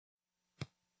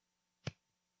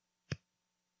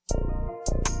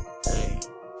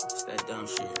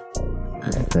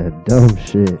That dumb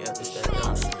shit.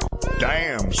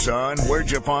 Damn, son,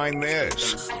 where'd you find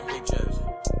this?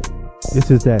 This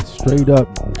is that straight up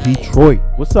Detroit.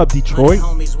 What's up, Detroit?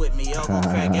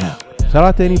 Shout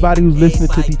out to anybody who's listening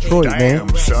to Detroit, Damn,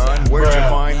 man. son, where'd you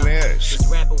find this?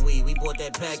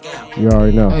 You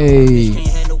already know. Hey,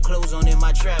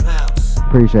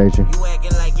 Appreciate you.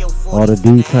 All the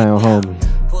D-Town homies.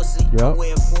 Yup.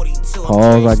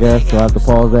 Pause, I guess. Do I have to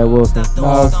pause that, Wilson?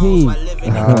 no, he.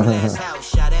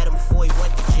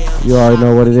 You already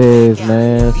know what it is,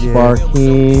 man.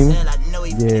 Sparkeem.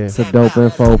 Yeah. It's a dope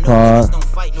info pod.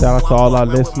 Shout out to all our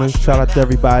listeners. Shout out to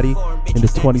everybody in the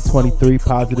 2023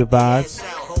 Positive Vibes.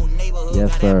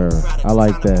 Yes, sir. I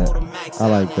like that. I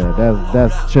like that.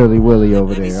 That's Chili Willie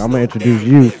over there. I'm going to introduce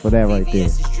you for that right there.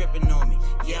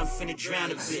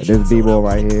 This B-boy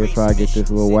right here, try to get this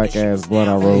little whack-ass blunt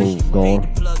I roll going.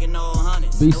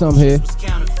 Be some here.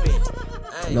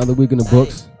 Another week in the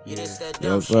books. Yes,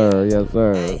 sir. Yes,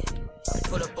 sir.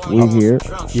 We here.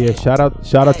 Yeah, shout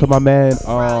out to my man.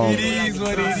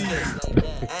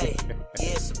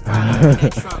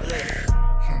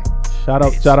 Shout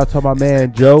out to my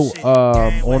man Joe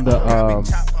on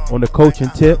the coaching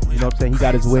tip. You know what I'm saying? He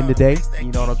got his win today.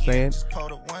 You know what I'm saying?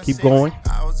 Keep going.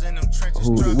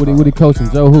 What he coaching?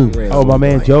 Joe who? Oh, my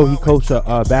man Joe, he coached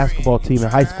a basketball team in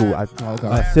high school at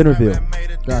Centerville.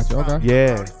 Gotcha. Okay.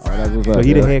 Yeah. That's what's So up,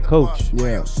 he the man. head coach.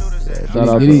 Yeah. Shout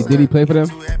out Did he play for them?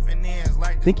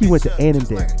 I think he went to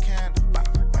Annandale.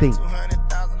 I think.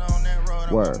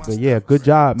 Word. But yeah, good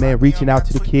job, man. Reaching out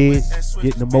to the kids,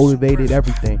 getting them motivated,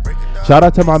 everything. Shout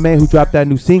out to my man who dropped that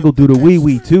new single, "Do the Wee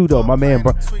Wee" too, though. My man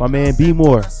B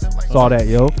More saw that,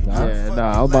 yo. Yeah,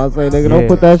 nah, I was about to say, nigga, Yeah. don't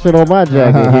put that shit on my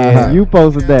jacket. Yeah, you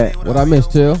posted that. What I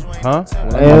missed, Chill? Huh?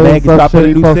 And My man some dropped a shit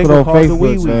he new posted single on called "The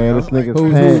Wee Facebook, Wee." man. yo. This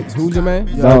nigga's pants. Who's your man?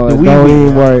 No, The Wee don't Wee.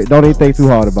 even worry. Don't even think too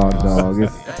hard about it, dog.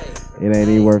 It ain't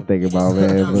even worth thinking about,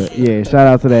 man. But yeah, shout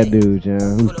out to that dude, yeah,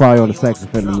 who's probably on the sex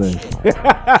offender list.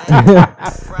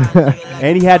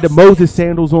 And he had the Moses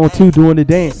sandals on too, doing the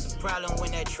dance.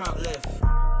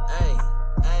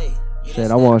 Shit,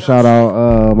 I want to shout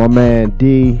out my man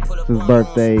D. It's his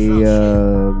birthday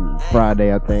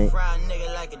Friday, I think.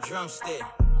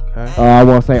 I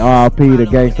want to say R.I.P. to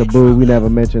Gangsta Boo. We never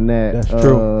mentioned that. That's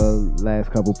true. Last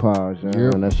couple pods, you know,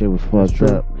 Yep. and that shit was fucked true.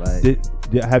 up. Like,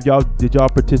 Did y'all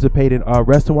participate in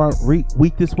restaurant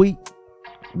week this week?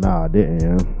 nah, I didn't.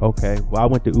 Yeah. Okay. Well, I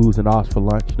went to Ooze and Oz for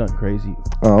lunch. Nothing crazy.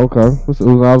 Oh, okay. I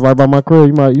was right by my crib.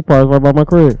 You probably was right by my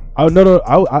crib. Oh no,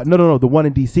 no, the one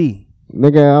in DC.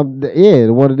 Nigga,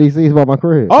 the one in DC is by my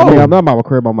crib. Oh. I mean, I'm not by my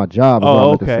crib, by my job. Is what I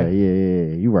meant to okay. say.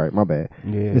 Yeah. You right. My bad.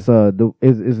 Yeah. It's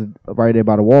it's right there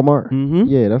by the Walmart. Mm-hmm.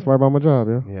 Yeah, that's right by my job.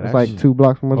 Yeah, Yeah, it's that's- like 2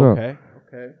 blocks from my job, Okay.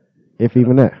 if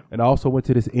even that. And I also went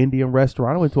to this Indian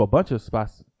restaurant. I went to a bunch of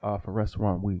spots for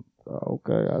restaurant week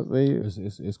Okay, I see you.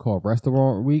 It's called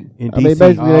Restaurant Week. in I mean, DC.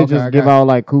 basically, Oh, they okay, just I give got out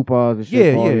like coupons and shit.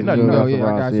 Yeah, for all yeah, these no, good no, yeah, I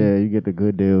restaurants. got you. Yeah, you get the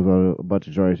good deals on a bunch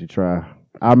of joints you try.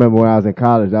 I remember when I was in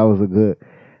college, that was a good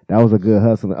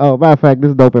hustle. Oh, matter of fact, this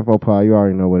is Dope Info Pod. You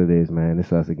already know what it is, man.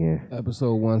 It's us again.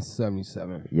 Episode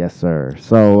 177. Yes, sir.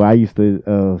 So I used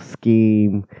to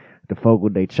scheme the folk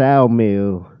with their child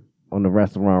meal on the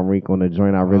restaurant week on the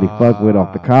joint I really fucked with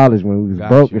off the college when we was Got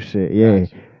broke you. and shit. Yeah.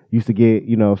 Got you. Used to get,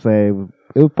 you know what I'm saying,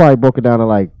 it was probably broken down to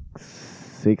like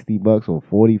 $60 or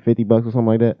 $40, $50 or something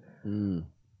like that.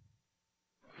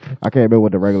 I can't remember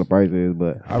what the regular price is,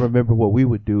 but I remember what we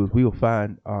would do is we would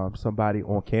find somebody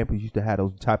on campus used to have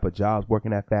those type of jobs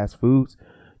working at fast foods.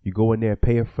 You go in there,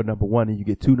 pay for number one, and you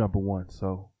get 2 number ones.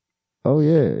 So oh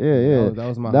yeah. That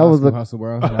was my That was hustle,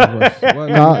 bro.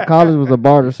 College was a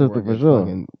barter system for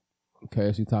sure.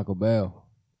 KFC Taco Bell.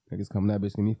 Niggas come that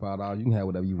bitch, give me $5. You can have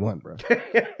whatever you want, bro.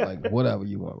 Like whatever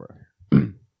you want, bro.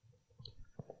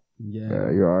 Yeah,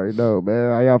 you already know,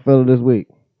 man. How y'all feeling this week?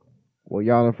 Well,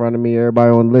 y'all in front of me,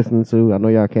 everybody on listening to. I know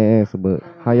y'all can't answer, but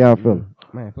how y'all feeling?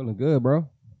 Man, feeling good, bro.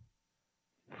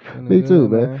 Feeling Me good, too,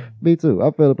 man. Me too.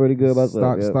 I'm feeling pretty good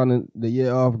myself. Yeah. Starting the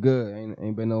year off good.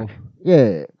 Ain't been no.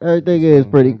 Yeah, everything is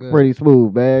Feeling good. pretty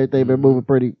smooth, man. Everything been moving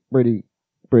pretty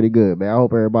good, man. I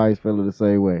hope everybody's feeling the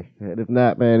same way. And if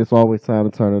not, man, it's always time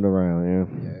to turn it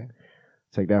around. Yeah.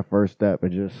 Take that first step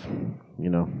and just,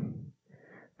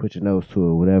 put your nose to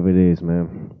it, whatever it is,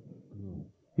 man.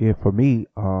 yeah, for me,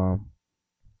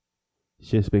 it's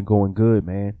just been going good,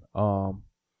 man. I'm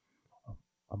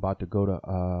about to go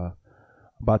to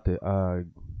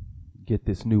get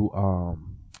this new for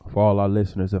all our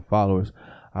listeners and followers.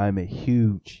 I'm a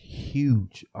huge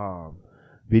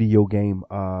video gamer,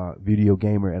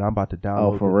 and I'm about to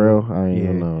download. Oh, for real? I ain't Yeah.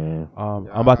 gonna know, man.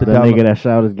 I'm about to The download. nigga that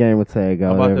shout his gamer tag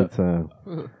out I'm about every to- time.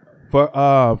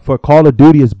 For Call of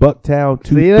Duty is Bucktown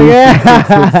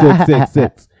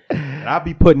 2366666. And I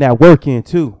be putting that work in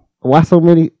too. Why so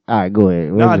many? All right, go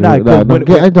ahead. No,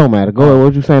 it don't matter. Go ahead.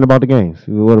 What you saying about the games?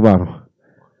 What about them?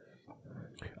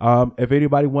 If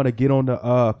anybody want to get on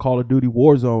the Call of Duty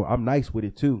Warzone, I'm nice with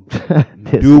it too.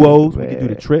 Duos, we can do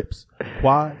the trips,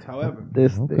 quads, however.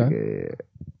 This nigga,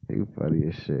 you funny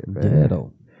as shit, man. Yeah,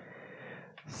 though.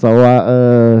 So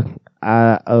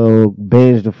I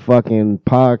binged the fucking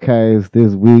podcast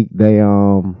this week. They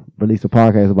released a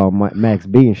podcast about Max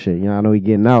B and shit. You know, I know he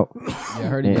getting out Yeah, I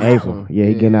heard in April. Yeah,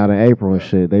 he getting out in April and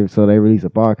shit. They released a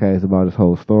podcast about his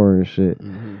whole story and shit.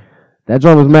 Mm-hmm. That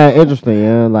joint was mad interesting,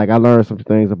 yeah. Like I learned some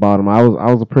things about him. I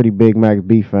was a pretty big Max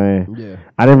B fan. Yeah.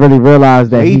 I didn't really realize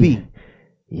that Wavy.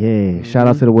 Yeah, shout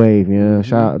out to the Wave, yeah.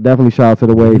 Definitely shout out to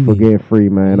the Wave for getting free,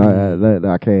 man.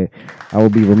 I can't. I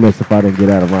would be remiss if I didn't get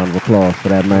out a round of applause for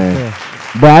that man. Yeah.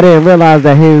 But I didn't realize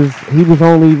that he was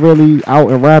only really out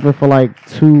and rapping for like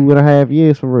 2.5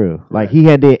 years for real. Like he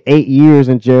had did 8 years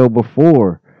in jail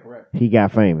before he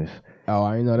got famous. Oh,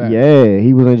 I didn't know that. Yeah,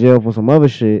 he was in jail for some other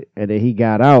shit, and then he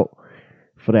got out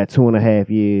for that 2.5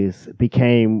 years,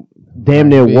 became damn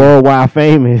near worldwide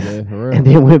famous, Yeah, for real. and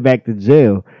then went back to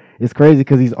jail. It's crazy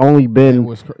because he's only been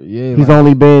He's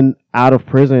only been out of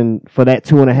prison for that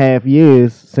 2.5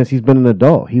 years since he's been an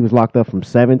adult. He was locked up from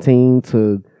 17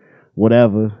 to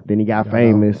whatever. Then he got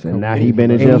famous, and now he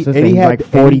been in jail since then. He's like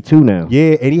 42 now.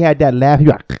 Yeah, and he had that laugh. He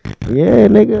like, Yeah,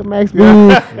 nigga, Max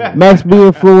B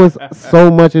influenced so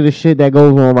much of the shit that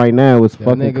goes on right now. It's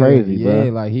fucking crazy, bro.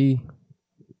 Yeah, like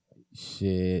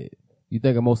shit. You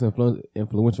think of most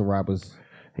influential rappers?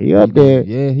 He up there.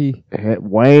 Yeah, he.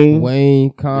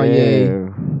 Wayne, Kanye.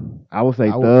 Yeah. I would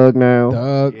say Thug now.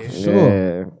 Thug,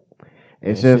 sure. Yeah.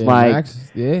 It's just shit, like,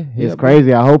 Max, it's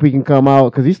crazy. I hope he can come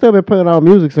out because he's still been putting out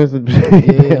music since the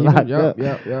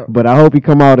Yep. But I hope he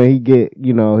come out and he get,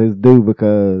 his due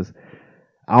because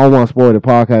I don't want to spoil the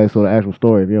podcast or the actual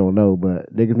story if you don't know,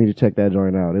 but niggas need to check that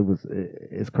joint out.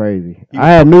 It's crazy.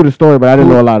 I knew the story, but I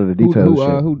didn't know a lot of the details.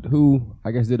 Who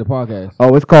I guess did the podcast?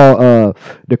 Oh, it's called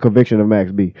The Conviction of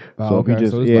Max B. So okay. if you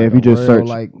just So it's if like you just real, search,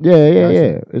 like,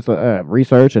 yeah, it's a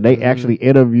research, and they actually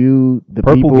interviewed the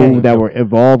Purple people Gang. that were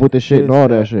involved with the shit and all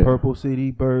that shit. Purple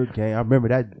City Bird Gang. I remember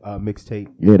that mixtape.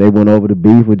 Yeah, they went over the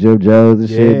beef with Jim Jones and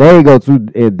shit. They didn't go too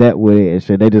in depth with it and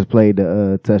shit. They just played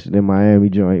the Touched in Miami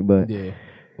joint, but Yeah.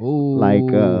 Ooh. like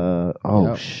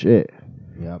Yep. shit.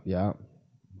 Yep.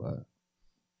 But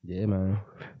yeah, man.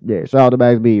 Yeah, shout out to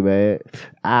Max B, man.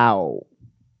 Ow.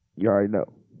 You already know.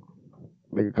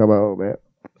 Nigga, come on, man.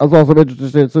 I saw some interesting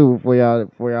shit too for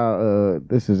y'all.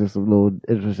 This is just a little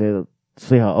interesting to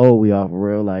see how old we are for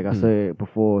real. Like I said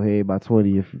before, hey, my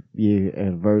 20th year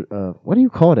anniversary. What do you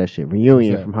call that shit?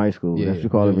 Reunion from high school. Yeah, That's what you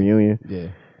call it, reunion. Yeah.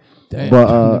 Damn. But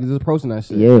niggas is approaching that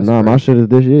shit. yeah, That's my crazy. shit is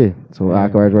this year. So I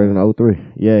graduated in 03.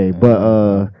 Yeah,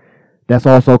 but that's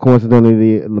also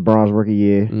coincidentally LeBron's rookie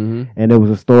year. Mm-hmm. And there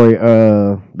was a story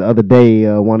the other day,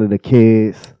 one of the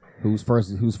kids. Who's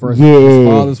first? Yeah, His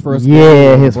father's first.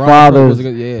 yeah, game. his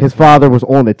LeBron's father was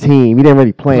on the team. He didn't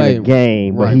really play in the Play,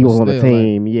 game, but right, he but was on the still,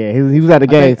 team. Yeah, he was at the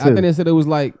game too. I think they said it was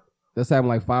like that's happened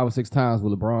like 5 or 6 times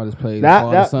where LeBron just played.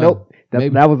 Nope.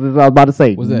 That was what I was about to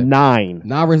say. Was that 9.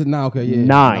 Okay, yeah. 9.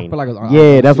 I feel like it was,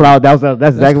 yeah, that's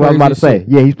exactly what I was about to say. shit.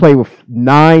 Yeah, he's played with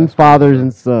 9 fathers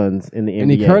and sons in the NBA.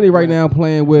 And he currently right now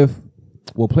playing with,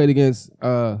 played against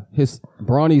his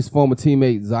Bronny's former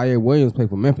teammate Zaire Williams, played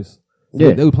for Memphis. So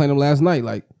Yeah. they were playing him last night.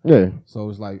 Like, Yeah. so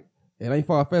it's like it ain't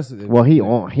far fetched. Well, he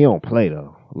don't play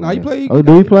though. No, he play. Oh,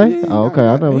 do he play? Yeah, Oh, okay,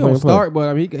 I never he seen don't him play. start, but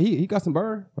I mean, he got some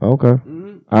burn. Okay.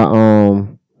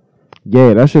 Mm-hmm.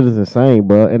 Yeah, that shit is insane,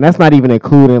 bro. And that's not even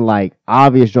including like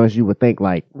obvious joints you would think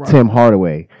like Tim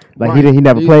Hardaway. Like Right. he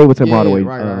never played with Tim Hardaway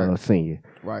right. senior.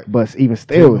 Right. But even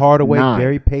still, Tim Hardaway, 9.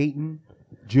 Gary Payton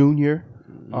Jr.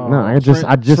 No, I just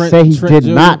Trent say he did Jr.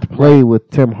 not play with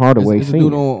Tim Hardaway It's a dude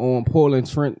senior. on Portland,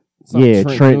 Trent. Yeah,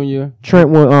 Trent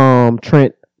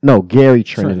Jr. Gary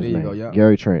Trent is There his you name. go, yeah.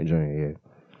 Gary Trent Jr. Yeah.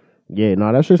 Yeah,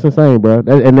 no, that shit's insane, bro.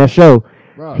 And that show,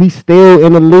 Bro. he's still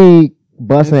in the league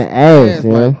busting ass, you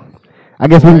know. like, I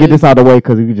guess we can get this out of the way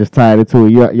because we can just tie it to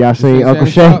it. Y'all seen Uncle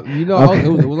Shay? You know,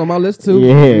 it was on my list too.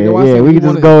 Yeah, You know, I yeah, said we can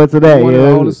just go into that. wanted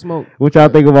Yeah, all the smoke. what y'all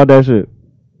think about that shit?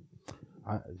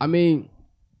 I mean,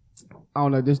 I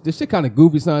don't know. This shit kind of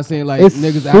goofy, son. Saying like It's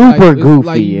niggas super act like, goofy,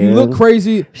 Like yeah. you look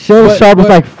crazy. Sheldon Sharp is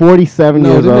like 47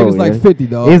 no, years this old. nigga's like yeah. 50,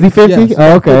 dog. Is he 50? Yes,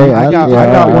 Oh, okay. I got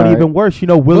all one right. even worse. You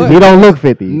know, Willie. He don't look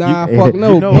 50. Nah, You- fuck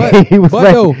no. you know but he was but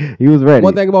ready. though, He was ready.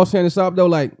 one thing about Shannon Sharp though,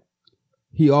 like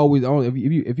he always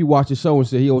if you watch the show and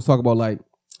shit, he always talk about like,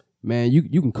 man, you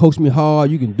can coach me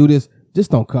hard, you can do this, just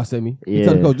don't cuss at me. He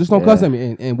tell the coach, just don't cuss at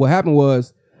me. And what happened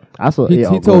was I saw. He yeah,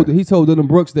 told Dylan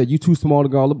Brooks that you too small to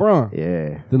guard LeBron.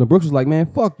 Yeah. Dylan Brooks was like, man,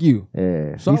 fuck you.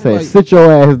 Yeah. So he I'm said, like, sit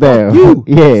your ass down. You.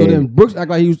 Yeah. So then Brooks act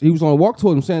like he was on a walk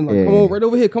toward him, saying like, Yeah. come on right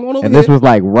over here, come on over and here. this was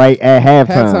like right at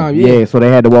halftime. Halftime, yeah. So they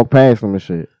had to walk past him and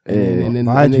shit. And then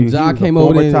Mind you, Ja he was came a over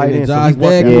former there, tight and end, so Ja's he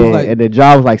walked dad down. was Yeah, like, and the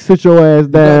job was like, sit your ass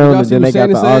down, y'all and see then what they got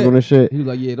Shannon the said? arguing and shit. He was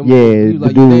like, yeah, them, Yeah, he was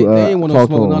like, the they dude, ain't want no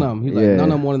talked to smoke, him. none of them. He's like, Yeah. none of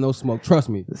them wanted no smoke. Trust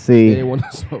me. See, They didn't want no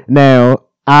smoke. now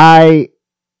I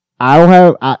don't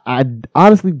have, I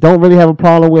honestly don't really have a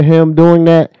problem with him doing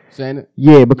that. Shannon.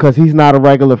 Yeah, because he's not a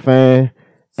regular fan,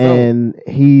 So- and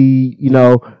he,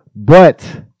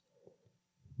 but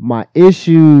my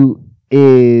issue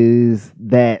is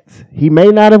that he may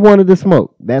not have wanted to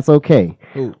smoke. That's okay.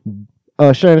 Who?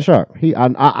 Shannon Sharp.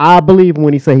 I believe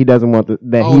when he say he doesn't want that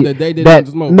that they didn't want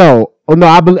to smoke. No,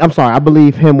 I'm sorry. I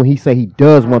believe him when he say he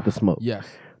does want to smoke. Yes.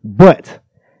 But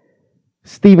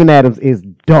Steven Adams is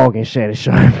dogging Shannon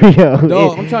Sharp. Yo,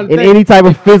 Dog, I'm trying to in think. any type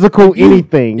of physical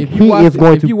anything, If you he watch is the-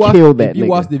 going if to you watch- kill that If you nigga.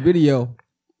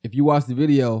 watch the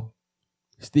video,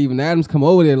 Steven Adams come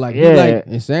over there like, Yeah. he like,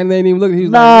 and Shannon ain't even looking. He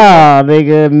was Nah,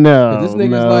 nigga, no. 'Cause this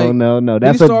nigga's no, like, no. like,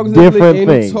 That's he's a strong as a different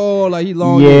and he's thing. tall, like he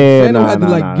long. Yeah, Shannon had to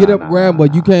like get up, grab,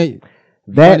 but you can't.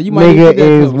 That you might even nigga get that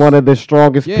is close. one of the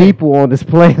strongest Yeah. people on this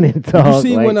planet, dog. You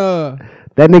see Like, when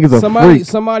that nigga's a freak.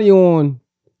 somebody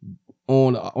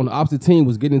on the opposite team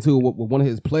was getting into it with one of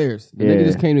his players. The Yeah. nigga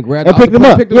just came to grab And the picked him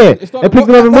opposite up. player, Yeah, and started and picked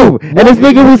him up and moved. And this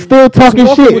nigga was still talking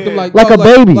walking shit with them like dog, a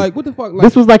baby. Like what the fuck? Like,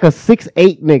 This was like a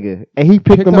 6'8" nigga, and he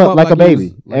picked him up like a he baby.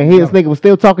 was, like, And his yo. nigga was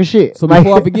still talking shit. So Like-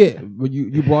 before I forget, but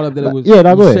you brought up that it was Yeah,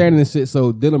 no, go ahead. Shannon and shit.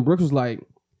 So Dylan Brooks was like,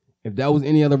 if that was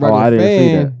any other Oh, I regular didn't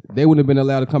see fan, they wouldn't have been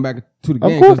allowed to come back to the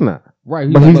game. Of course 'cause- not.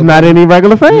 Right. But he's not any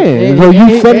regular fan. So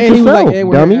you said it he was like, yourself, and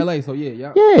we're dummy. in LA, so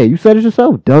yeah. Yeah, you said it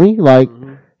yourself, dummy. Like,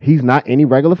 he's not any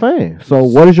regular fan. So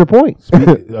what is your point?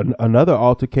 Another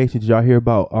altercation. Did y'all hear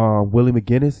about Willie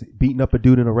McGinnis beating up a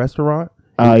dude in a restaurant?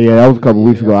 Yeah, that was a couple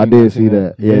weeks ago. I did see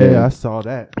that. Yeah. I saw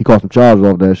that. He caught some charges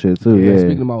off that shit too. Yeah, Yeah,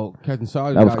 Speaking about catching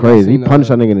charges, that was y'all crazy. He seen, punched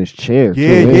that nigga in his chair.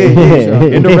 Yeah, too. yeah.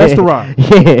 In the restaurant.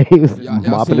 Yeah, he was y'all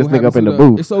mopping seen this what nigga up in happened the to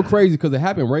booth. It's so crazy because it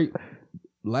happened right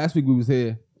last week. We was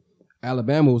here.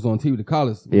 Alabama was on TV. The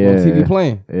college was on TV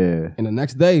playing, Yeah, and the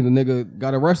next day the nigga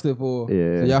got arrested for.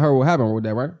 Yeah. So y'all heard what happened with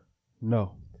that, right?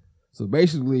 No. So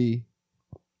basically,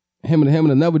 him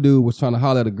and another dude was trying to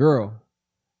holler at a girl,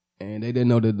 and they didn't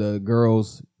know that the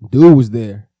girl's dude was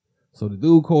there. So the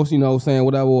dude, of course, saying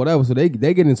whatever. So they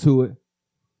get into it,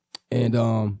 and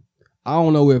I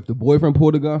don't know if the boyfriend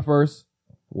pulled the gun first,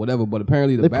 whatever. But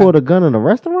apparently they pulled a gun in a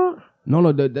restaurant.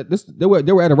 No, they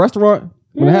were at a restaurant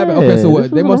when it happened. Okay, so this what,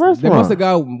 was they in a must restaurant. have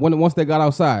got once they got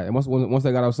outside. Once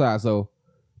they got outside, so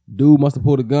dude must have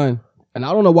pulled a gun. And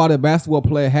I don't know why the basketball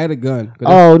player had a gun.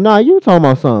 Oh, nah, you talking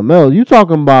about something else. You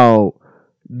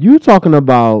talking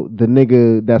about the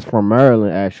nigga that's from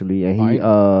Maryland actually,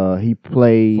 and he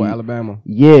played for Alabama.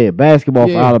 Yeah, basketball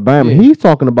for Yeah, Alabama. yeah. He's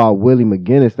talking about Willie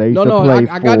McGinnis. They used to play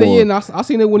I got the for. and I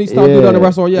seen it when he stopped doing the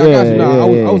restaurant. Yeah, I got you. Nah,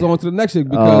 Yeah. I was on to the next shit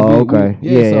because Oh, okay.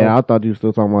 so, I thought you were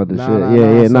still talking about this Nah,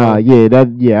 shit. nah,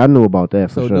 so- I knew about that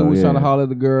for so sure. dude was yeah. trying to holler at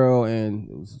the girl and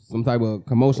it was some type of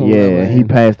commotion. or Yeah, whatever, he and-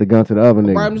 passed the gun to the other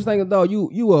Right, I'm nigga. just thinking, dog,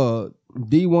 you a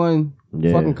D1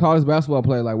 Yeah. fucking college basketball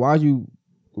player. Like, why'd you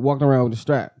walking around with a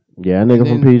strap? Yeah, that nigga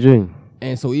And from PG.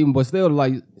 And so but still,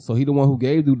 like, so he the one who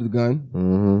gave dude the gun.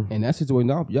 Mm-hmm. And that situation,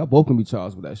 y'all both can be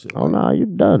charged with that shit. Oh, nah, you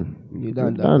done. You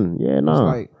done. Yeah, It's nah.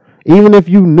 like, Even if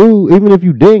you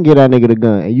didn't get that nigga the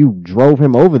gun and you drove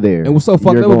him over there. and what's so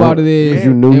fucked up about it is,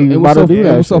 you knew he was about to do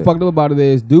that what's so shit. fucked up about it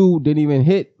is, dude didn't even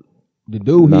hit the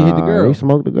dude. He hit the girl. He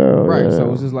smoked the girl. Right. Yeah.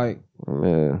 So it's just like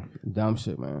Yeah. dumb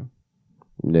shit, man.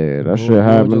 Yeah, that Ruined shit your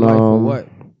happened. life for what?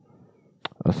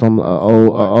 Some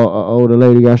older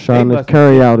lady got shot in this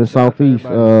carry out in Southeast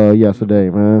yesterday,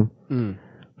 man.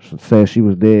 She said she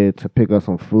was there to pick up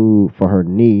some food for her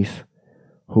niece,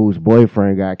 whose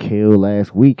boyfriend got killed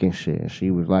last week and shit. She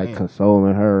was like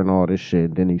consoling her and all this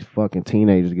shit. Then these fucking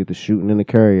teenagers get to shooting in the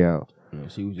carry out. Yeah,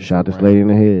 she was just Shot so this lady in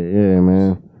the head. Yeah,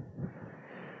 man.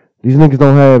 These niggas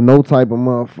don't have no type of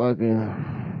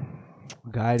motherfucking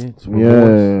Guidance.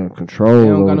 Remorse. control. They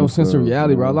don't got over no sense of stuff,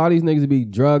 reality, bro. A man. lot of these niggas be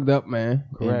drugged up, man.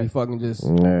 And be Correct. fucking just.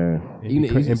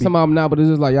 Yeah. Some of them not, but it's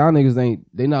just like y'all niggas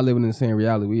they not living in the same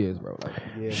reality we is, bro. Like,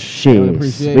 They don't Shit.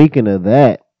 appreciate- Speaking of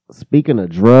that, speaking of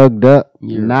drugged up,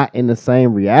 Yeah. not in the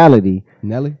same reality.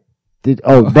 Nelly.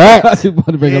 I was I about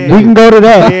to bring up Yeah. we Nelly. can go to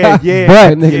that. Yeah.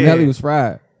 That But nigga Nelly was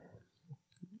fried.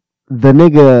 the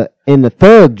nigga in the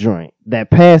thug joint that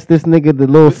passed this nigga the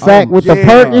little sack with the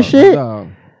perk and shit. Dog.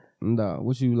 No,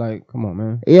 what you like? Come on,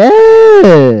 man.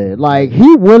 Yeah, like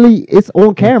he really, it's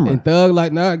on camera. And Thug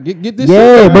like, nah, get this.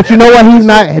 Yeah, shit, but you know what? He's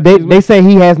not. They say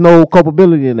he has no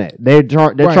culpability in that. They're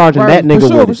charging that nigga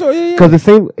for with sure, yeah. because it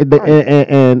seemed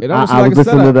and It almost I like was a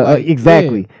listening to setup, the like,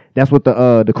 exactly. That's what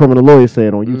the criminal lawyer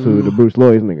said on YouTube. The Bruce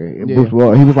Lloyd's nigga. Yeah. Bruce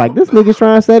Lloyd. He was like, this nigga's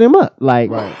trying to set him up.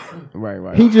 Like,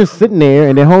 Right. he just sitting there,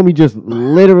 and then homie just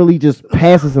literally just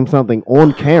passes him something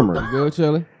on camera. Good,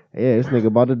 Chili. Yeah, this nigga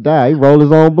about to die. He rolled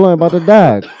his own blunt, about to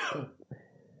die.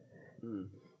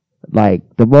 Like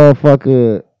the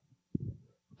motherfucker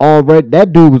already,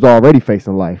 that dude was already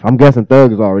facing life. I'm guessing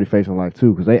Thug is already facing life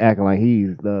too, because they acting like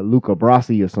he's the Luca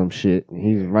Brasi or some shit.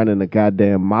 He's running the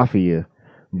goddamn mafia.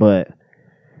 But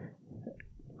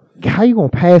how you gonna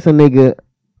pass a nigga?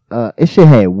 It shit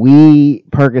had weed,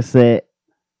 Percocet,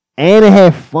 and it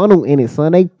had funnel in it,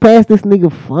 son. They passed this nigga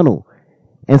funnel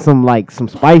and some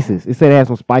spices. It said it had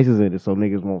some spices in it so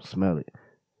niggas won't smell it.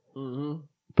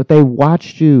 But they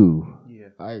watched you. Yeah,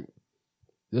 like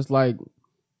just like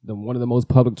one of the most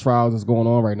public trials that's going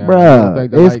on right now.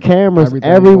 Bruh, there's cameras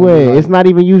everywhere. It's not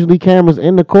even usually cameras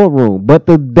in the courtroom. But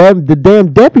the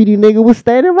damn deputy nigga was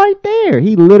standing right there.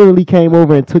 He literally came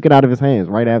over and took it out of his hands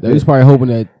right after. They was probably hoping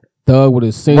that Thug would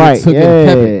have seen right, it, took it, and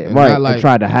kept it. And right, not like, and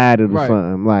tried to hide it or right.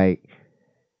 something. Like,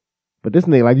 but this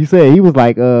nigga, like you said, he was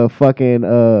like fucking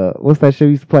what's that shit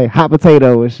we used to play? Hot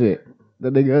potato and shit. The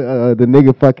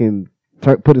nigga fucking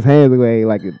put his hands away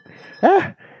like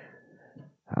I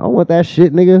don't want that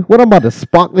shit, nigga. What, I'm about to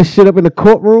spark this shit up in the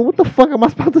courtroom? What the fuck am I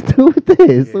supposed to do with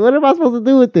this? What am I supposed to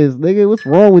do with this, nigga? What's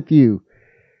wrong with you?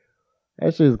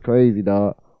 That shit is crazy,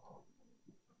 dog.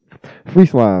 Free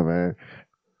Slime, man.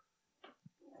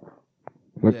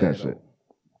 Look that shit.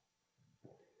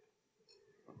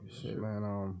 Shit,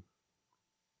 man.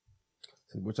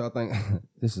 See, what y'all think?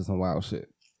 This is some wild shit.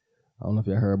 I don't know if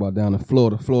y'all heard about down in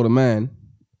Florida man.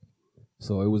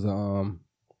 So it was It's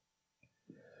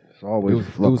always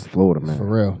Florida, man. For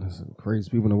real. There's some crazy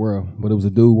people in the world. But it was a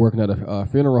dude working at a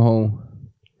funeral home.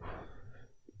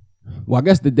 Well, I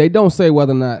guess they don't say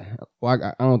whether or not, well,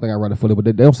 I don't think I read it fully, but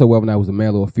they don't say whether or not it was a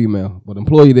male or a female. But the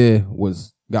employee there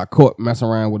got caught messing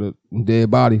around with a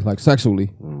dead body, like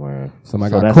sexually. Man.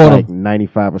 Somebody so got that's caught like him.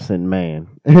 95% man.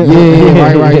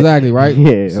 Yeah, right, exactly, right?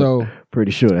 Yeah, so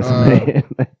pretty sure that's a man.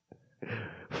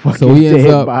 So he ends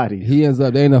up, body.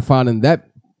 they end up finding that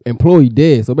employee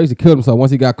dead. So basically killed himself.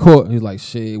 Once he got caught, he's like,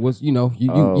 shit, what's,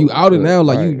 you outed now,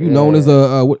 like right, you known as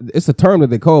it's a term that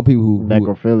they call people who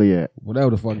necrophiliac, whatever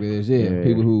the fuck it is, yeah.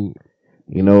 People who,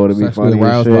 you know what, it be sexually funny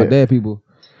aroused by dead people.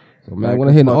 So man, I want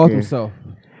to hit the off himself.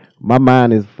 My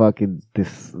mind is fucking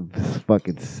this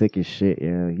fucking sick as shit.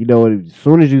 Yeah, you know what? As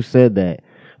soon as you said that,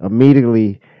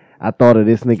 immediately I thought of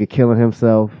this nigga killing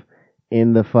himself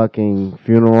in the fucking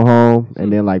funeral home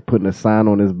and then like putting a sign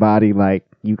on his body like,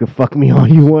 you can fuck me all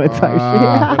you want type shit.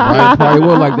 Right, probably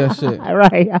will like that shit.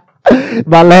 Right.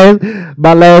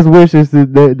 My last wish is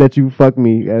that you fuck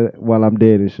me while I'm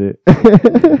dead and shit.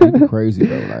 You crazy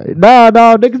though, like. No,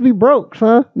 niggas be broke,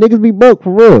 son. Niggas be broke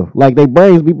for real. Like they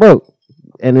brains be broke.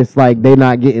 And it's like they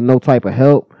not getting no type of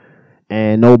help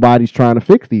and nobody's trying to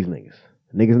fix these niggas.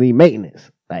 Niggas need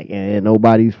maintenance. Like, and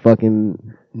nobody's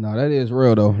fucking. No, that is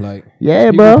real though. Like,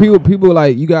 yeah, people, bro. People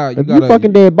like you got. If you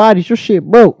fucking dead bodies, your shit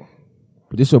broke.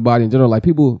 But this your body in general. Like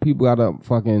people gotta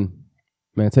fucking,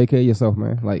 man, take care of yourself,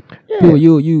 man. Like Yeah. people,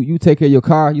 you take care of your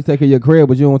car, you take care of your crib,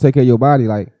 but you don't take care of your body.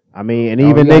 Like, I mean, and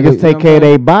even niggas take care of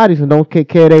their bodies and don't take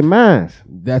care of their minds.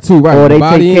 that too, right? Or they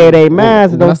Body take care of their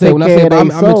minds and don't take care of their I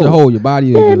meant your soul. whole, your body.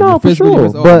 Yeah, your no, for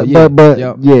physical, sure. your But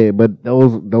yep. but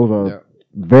those are Yep.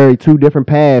 very two different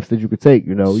paths that you could take.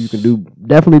 You know, you can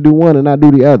definitely do one and not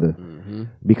do the other. Mm-hmm.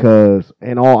 Because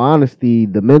in all honesty,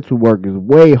 the mental work is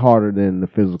way harder than the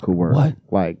physical work. What?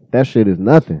 Like that shit is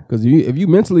nothing. Because if you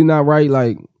mentally not right,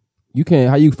 like you can't.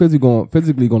 How you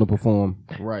physically going to perform?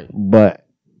 Right. But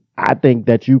I think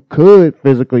that you could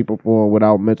physically perform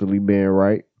without mentally being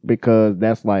right, because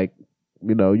that's like,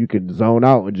 you know, you could zone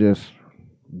out and just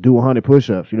do 100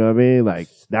 push-ups. You know what I mean? Like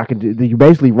you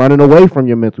basically running away from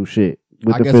your mental shit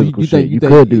with the physical shit. You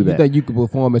could do that. You think you could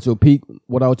perform at your peak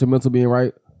without your mental being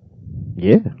right?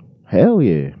 Yeah, hell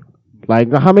yeah.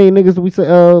 Like how many niggas do we say?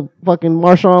 Fucking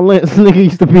Marshawn Lynch nigga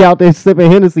used to be out there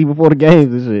sipping Hennessy before the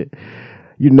games and shit.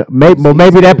 You know,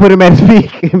 maybe that put him at his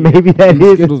peak. Maybe that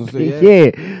is his peak.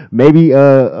 Yeah. Maybe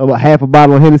half a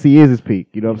bottle of Hennessy is his peak.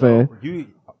 You know what I'm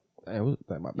saying?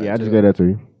 Yeah, I just got that to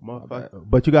you.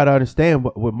 But you got to understand,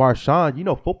 with Marshawn, you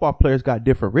know, football players got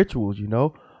different rituals, you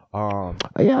know.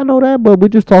 Yeah, I know that, but we're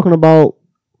just talking about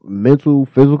mental,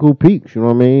 physical peaks. You know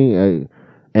what I mean?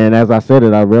 And as I said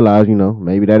it, I realized, you know,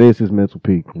 maybe that is his mental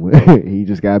peak. He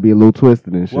just gotta be a little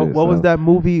twisted and shit. What was that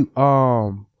movie?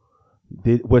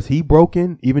 Was he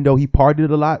broken even though he partied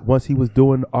a lot once he was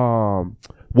doing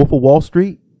Wolf of Wall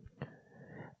Street?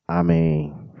 I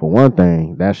mean, for one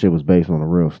thing, that shit was based on a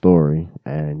real story.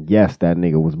 And yes, that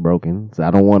nigga was broken. So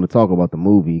I don't want to talk about the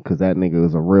movie because that nigga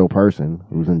is a real person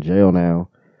who's in jail now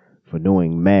for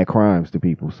doing mad crimes to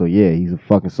people. So yeah, he's a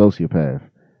fucking sociopath.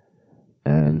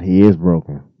 And he is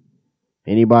broken.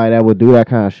 Anybody that would do that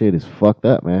kind of shit is fucked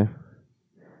up, man.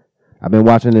 I've been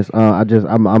watching this.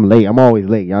 I'm late. I'm always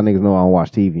late. Y'all niggas know I don't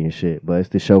watch TV and shit. But it's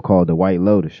this show called The White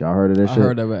Lotus. Y'all heard of this shit? I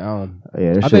heard of it.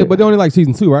 Yeah, I think, but they only like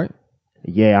season 2, right?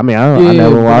 Yeah, I mean, I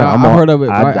never watched. I heard of it.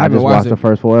 I just watched the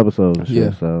first 4 episodes and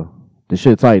shit. So the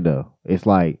shit tight though. It's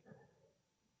like,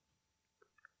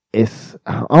 I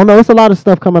don't know. It's a lot of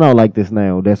stuff coming out like this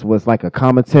now. That's what's like a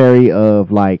commentary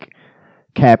of like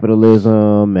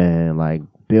capitalism and like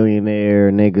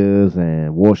billionaire niggas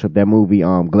and worship. That movie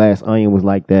Glass Onion was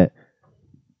like that.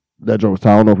 That joint was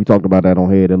tight. I don't know if we talked about that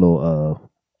on here. That little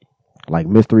like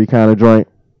mystery kind of joint.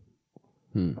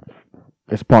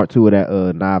 It's part 2 of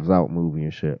that Knives Out movie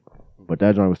and shit. But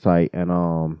that joint was tight.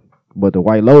 And but the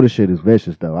White Lotus shit is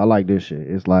vicious though. I like this shit.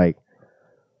 It's like,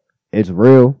 it's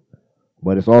real,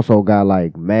 but it's also got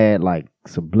like mad like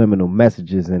subliminal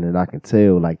messages in it. I can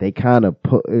tell like they kind of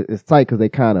put it's tight because they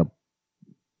kind of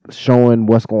showing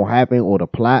what's gonna happen or the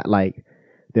plot. Like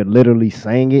they're literally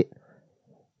saying it,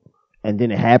 and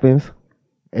then it happens.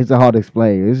 It's hard to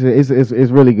explain.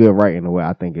 It's really good writing the way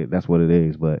I think that's what it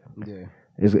is. But yeah,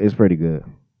 it's pretty good.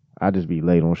 I just be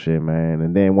late on shit, man.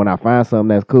 And then when I find something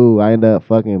that's cool, I end up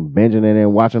fucking binging it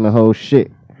and watching the whole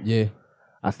shit. Yeah.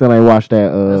 I still ain't watched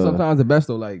that. That's sometimes the best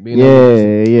though, like being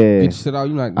yeah. Get your shit out.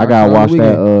 You not. I gotta watch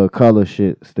that Color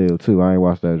shit still too. I ain't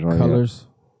watched that joint. Colors.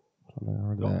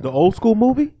 The old school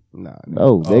movie?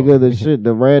 No, they got the shit,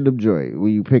 the random joint where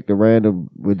you pick the random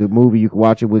with the movie. You can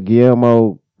watch it with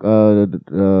Guillermo.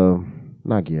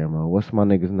 Not Guillermo. What's my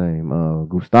nigga's name?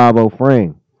 Gustavo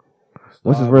Fring.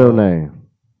 What's his real name?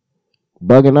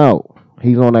 Bugging Out.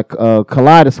 He's on that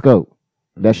Kaleidoscope.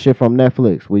 That shit from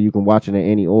Netflix where you can watch it in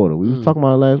any order. We was talking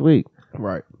about it last week.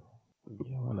 Right.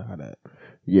 Yeah, I wonder how that.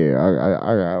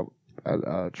 Yeah,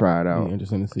 I try it out. Yeah,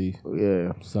 interesting to see.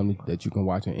 Yeah, something that you can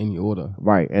watch in any order.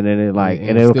 Right, and then it like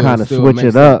and it'll kind of switch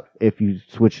it up if you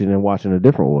switch it and watch in a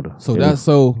different order. So that's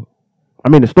so. I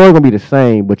mean, the story gonna be the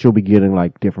same, but you'll be getting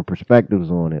like different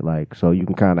perspectives on it, like so you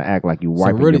can kind of act like you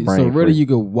wiping your brain. So really, you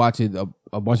could watch it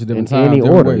a bunch of different in times, any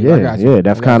order. Yeah.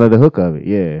 That's kind of the hook of it.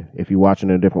 Yeah, if you watching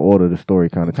in a different order, the story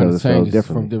kind of tells itself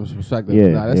differently from different perspectives.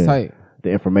 Yeah, that's tight.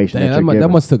 The information that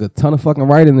must took a ton of fucking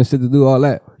writing and shit to do all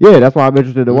that. Yeah, that's why I'm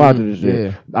interested in watching this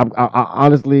shit. Yeah. I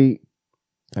honestly,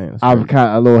 I'm kind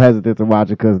of a little hesitant to watch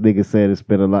it because niggas said it's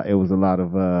been a lot. It was a lot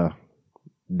of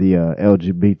the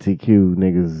LGBTQ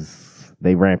niggas.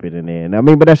 They rampant in there. And I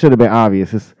mean, but that should have been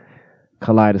obvious. It's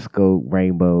kaleidoscope,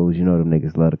 rainbows. You know them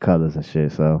niggas love the colors and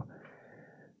shit. So,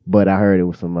 but I heard it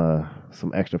was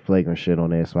some extra flagrant shit on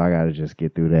there, so I gotta just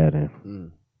get through that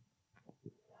and.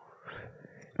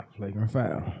 Flagrant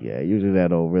foul. Yeah, usually that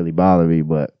don't really bother me,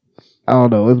 but I don't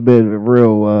know. It's been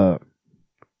real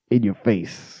in your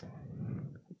face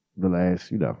the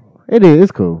last,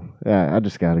 It's cool. Yeah, I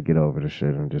just gotta get over the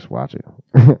shit and just watch it.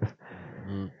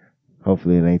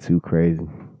 Hopefully it ain't too crazy.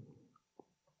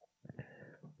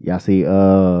 Y'all see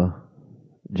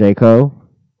J. Cole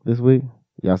this week?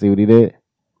 Y'all see what he did?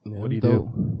 Yeah, what he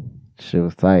do? Shit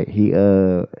was tight. He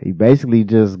basically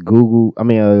just Google. I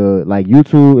mean, like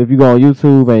YouTube. If you go on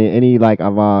YouTube and any like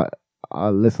of our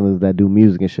listeners that do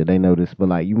music and shit, they know this. But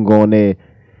like, you can go in there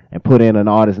and put in an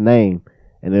artist's name,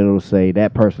 and then it'll say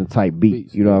that person type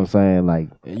beat. You know what I'm saying? Like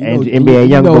NBA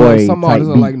YoungBoy. Some artists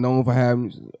are like known for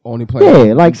having only play.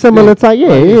 Yeah, like similar type. Yeah,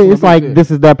 it's like this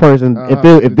is that person.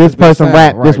 If this person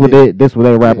rap, this what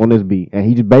they rap on this beat, and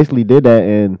he just basically did that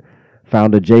and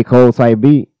found a J. Cole type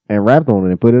beat and rapped on it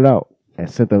and put it out. And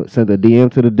sent a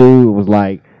DM to the dude. It was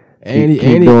like, and he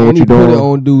put it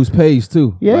on dude's page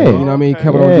too. Yeah, like, you know what I mean.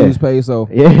 Kept it on dude's page. So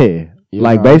yeah,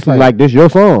 like basically like this your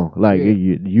song. Like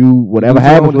you whatever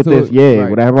happens with this,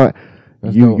 whatever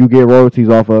you get royalties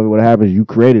off of it. What happens? You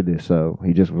created this. So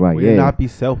he just was like, not be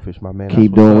selfish, my man.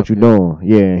 Keep doing what you're doing.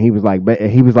 Yeah, and he was like,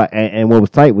 and what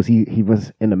was tight was he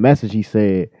was in the message. He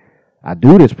said, I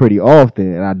do this pretty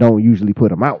often, and I don't usually put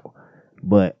them out.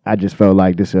 But I just felt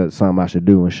like this is something I should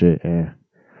do and shit. And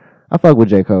I fuck with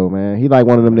J. Cole, man. He like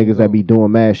one of them niggas that be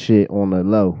doing mad shit on the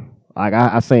low. Like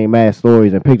I seen mad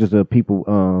stories and pictures of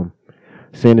people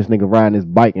seeing this nigga riding his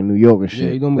bike in New York and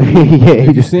shit. Yeah,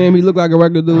 you see him, he look like a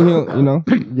regular dude, you know?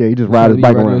 Yeah, he just ride his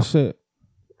bike around. Shit.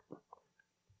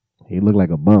 He looked like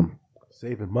a bum.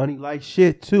 Saving money like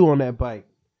shit too on that bike.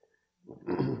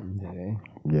 Yeah.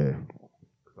 Yeah.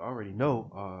 I already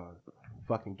know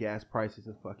fucking gas prices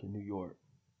in fucking New York.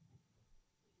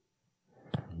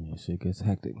 Yeah, shit gets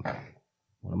hectic.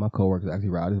 One of my coworkers actually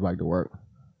ride his bike to work.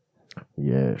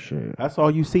 Yeah, shit. That's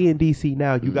all you see in DC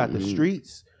now. You got the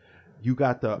streets, you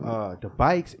got the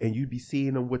bikes, and you be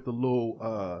seeing them with the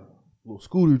little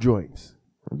scooter joints.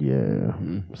 Yeah.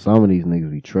 Some of these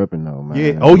niggas be tripping though, man.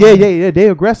 Yeah. Oh yeah. They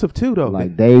aggressive too though.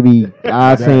 Like they be,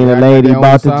 I seen a right lady there on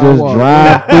about to the just sidewalk.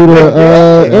 drive through the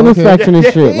Yeah, intersection and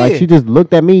shit. Yeah. Like she just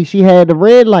looked at me. She had the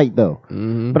red light though.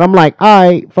 Mm-hmm. But I'm like, all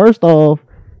right, first off,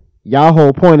 y'all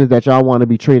whole point is that y'all want to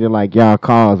be treated like y'all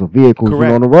cars or vehicles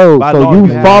Correct. on the road. By So law, you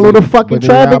you have follow to. the fucking But then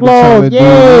y'all traffic be trying laws. to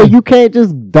Yeah, do- you can't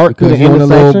just dart through Because the you're in a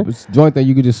intersection. little joint that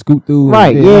you could just scoot through. and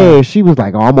Right, hit. yeah. She was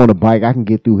like, oh, I'm on a bike. I can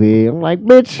get through here. I'm like,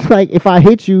 bitch, like, if I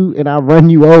hit you and I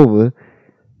run you over,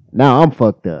 now I'm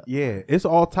fucked up. Yeah, it's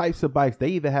all types of bikes. They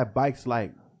even have bikes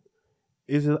like,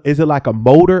 is it like a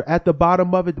motor at the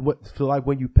bottom of it? So like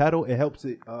when you pedal, it helps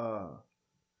it.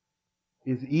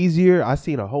 It's easier. I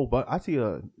seen a whole bunch. I see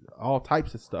all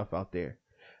types of stuff out there.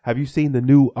 Have you seen the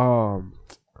new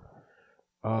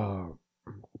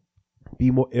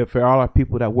be more? If for all our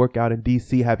people that work out in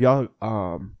DC, have y'all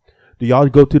do y'all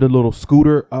go to the little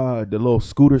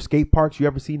scooter skate parks? You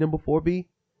ever seen them before, B?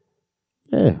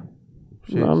 Yeah.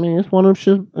 Shit. I mean, it's one of them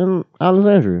shits in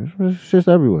Alexandria. It's shits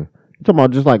everywhere. You talking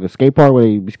about just like a skate park where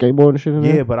they be skateboarding and shit in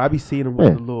there? Yeah, but I be seeing them with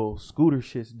Yeah. the little scooter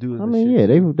shits doing. I the mean, shit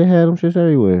yeah, too. they had them shits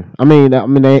everywhere. I mean, the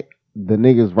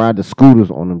niggas ride the scooters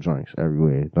on them joints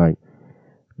everywhere. Like,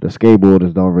 the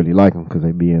skateboarders don't really like them because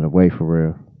they be in the way for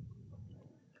real.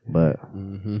 But,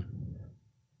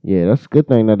 yeah, that's a good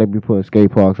thing that they be putting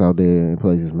skate parks out there in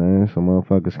places, man. So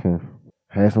motherfuckers can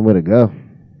have somewhere to go.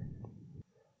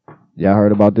 Y'all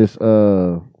heard about this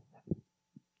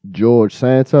George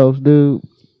Santos dude?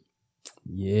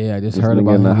 Yeah, I just This heard nigga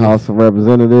about in the him. House of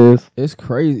Representatives. It's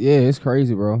crazy. Yeah, it's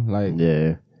crazy, bro. Like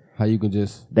Yeah. how you can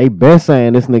just They been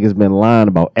saying this nigga's been lying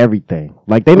about everything.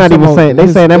 Like, they not Some even of saying, they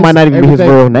his- saying that might not even be his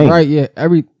everything- real name. Right? Yeah,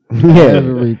 Yeah.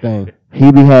 everything.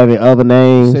 He be having other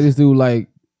names. Say this dude like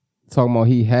talking about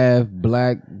he half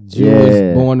black, Jewish,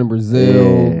 Yeah. born in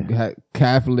Brazil, Yeah.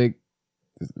 Catholic.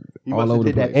 He all must over have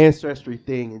the did that place. ancestry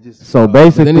thing and just. So But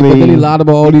basically, then he lied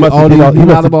about He must have did all- he he must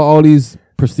lied have- about all these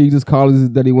prestigious colleges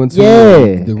that he went to. yeah,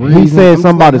 he degrees. said I'm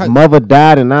something about just his like, mother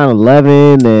died in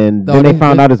 9/11, and No, then they they-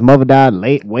 found they- out his mother died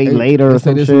way later They or say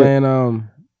some this shit. man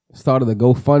started a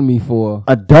GoFundMe for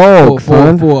A dog,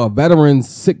 son, for a veteran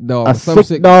sick dog, a some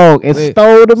sick dog, and Wait,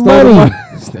 stole the money,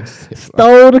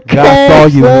 stole the God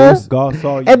cash, saw you. son. God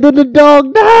saw you. And then the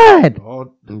dog died. Oh,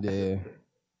 Yeah,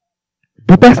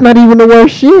 But that's not even the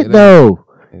worst shit ain't. though.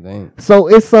 it ain't. So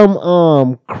it's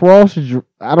some cross.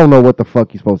 I don't know what the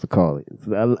fuck you supposed to call it. It's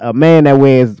a man that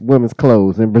wears women's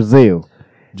clothes in Brazil.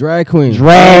 Drag queen.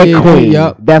 Drag queen.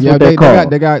 Yup. That's what they're called.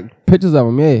 They got pictures of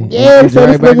him. Yeah. Yeah, He so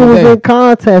this dragged back nigga was the day. in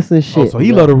contests and oh, shit. so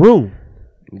he love the room.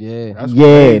 Yeah. That's Yeah,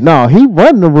 crazy. no, he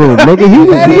run the room, nigga.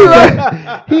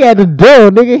 He had the door,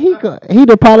 nigga. He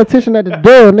the politician at the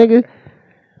door, nigga.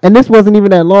 And this wasn't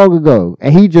even that long ago.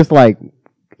 And he just like,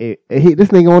 this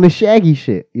nigga on his shaggy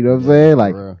shit. You know what I'm saying?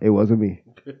 Like, real. it wasn't me.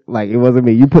 Like, it wasn't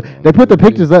me. They put the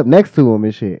pictures up next to him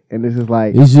and shit. And it's just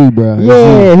like, It's you, bro. It's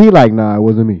yeah, he like, nah, it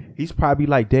wasn't me. He's probably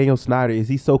like Daniel Snyder. Is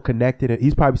he so connected?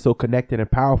 He's probably so connected and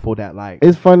powerful that like.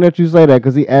 It's funny that you say that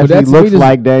because he actually that's- looks we just-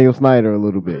 like Daniel Snyder a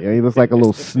little bit. Yeah, he looks like a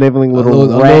little sniveling a little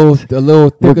little, rat a little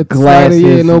thicker with Snyder. glasses.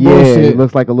 Yeah, no He bullshit.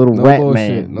 looks like a little No rat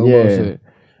bullshit. man. No yeah. bullshit.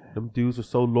 Them dudes are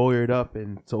so lawyered up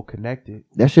and so connected.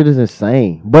 That shit is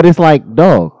insane. But it's like,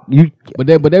 dog, you But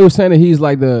they were saying that he's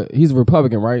a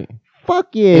Republican, right? fuck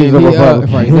yeah, he's And a he,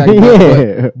 Republican. right, exactly.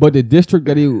 Yeah. But the district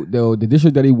that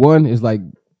he won is like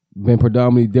been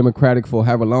predominantly Democratic for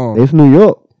however long. It's New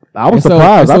York. I was And so-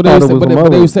 surprised. and so I they thought was- it was but a they were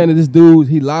mother. saying that this dude,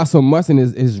 he lied so much and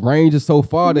his range is so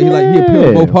far that he appealed to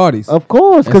Yeah. both parties. Of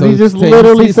course, because And he so just saying-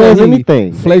 literally he said says he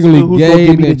anything. Flagrantly Basically, who's gonna gay,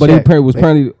 give me the but he check? was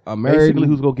apparently married. Basically,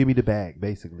 who's gonna give me the bag?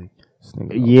 Basically.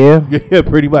 Yeah. Yeah,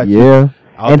 pretty much. Yeah.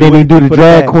 I'll And then he do anything the for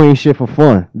drag bag. queen shit for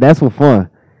fun. That's for fun.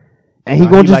 And he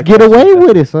Nah, gonna he just like get that away shit.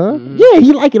 with it, son. Yeah,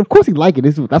 he like it. Of course he like it.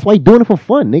 That's why he doing it for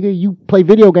fun, nigga. You play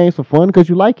video games for fun because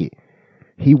you like it.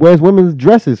 He wears women's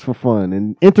dresses for fun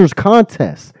and enters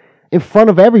contests in front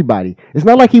of everybody. It's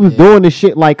not like he was doing this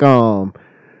shit like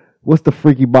what's the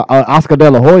freaky Oscar De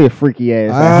La Hoya freaky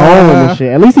ass at home and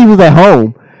shit. At least he was at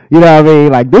home. You know what I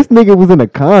mean? Like this nigga was in a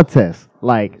contest.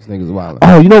 Like, This nigga's wild.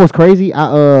 oh, you know what's crazy?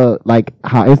 I like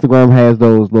how Instagram has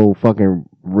those little fucking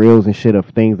reels and shit of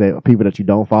things that people that you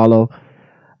don't follow.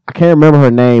 I can't remember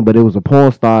her name, but it was a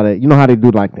porn star that, you know how they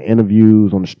do like the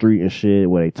interviews on the street and shit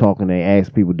where they talk and they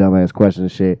ask people dumbass questions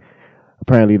and shit.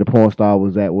 Apparently the porn star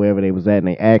was at wherever they was at and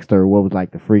they asked her what was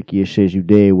like the freakiest shit you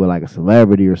did with like a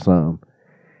celebrity or something.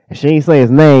 And she didn't say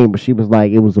his name, but she was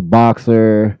like, it was a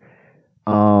boxer,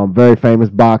 very famous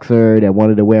boxer that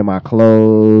wanted to wear my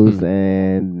clothes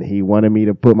and he wanted me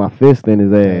to put my fist in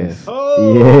his ass.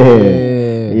 Oh.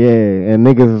 Yeah. And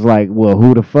niggas was like, well,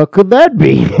 who the fuck could that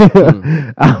be?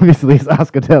 Obviously, it's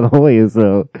Oscar De La Hoya,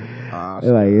 so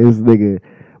like this nigga.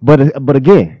 But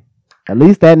again, at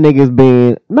least that nigga's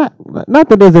being not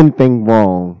that there's anything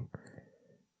wrong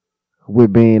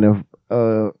with being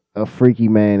a freaky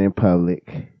man in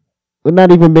public. But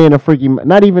not even being a freaky,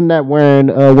 not even that wearing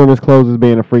women's clothes is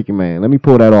being a freaky man. Let me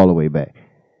pull that all the way back.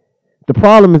 The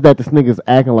problem is that this nigga's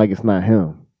acting like it's not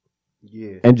him.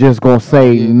 Yeah. And just gonna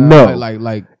say no.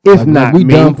 It's not we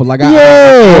me. done for our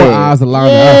eyes alarm.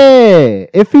 Yeah.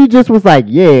 If he just was like,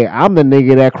 yeah, I'm the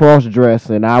nigga that cross dress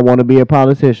and I want to be a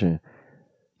politician,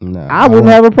 nah, I wouldn't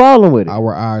have a problem with it.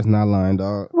 Our eyes not lying,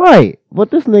 dog. Right.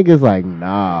 But this nigga's like,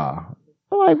 nah.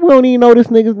 I'm like, we don't even know this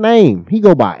nigga's name. He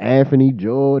go by Anthony,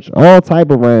 George, all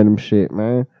type of random shit,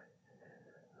 man.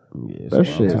 Yeah, That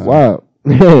shit wild.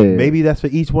 Yeah. Maybe that's for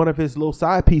each one of his little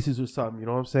side pieces or something. You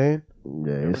know what I'm saying?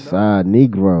 Yeah, it's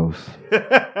Negros.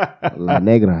 La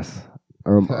Negras.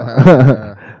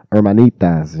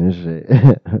 Hermanitas and shit.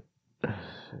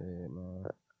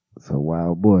 It's a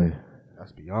wild boy.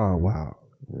 That's beyond wild.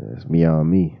 Yeah, it's beyond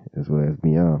me. That's what it's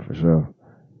beyond for sure.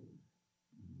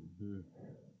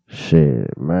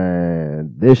 Shit,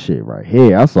 man. This shit right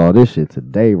here. I saw this shit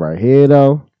today right here,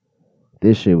 though.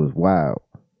 This shit was wild.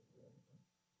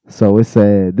 So it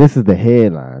said, this is the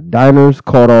headline. Diners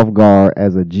caught off guard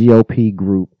as a GOP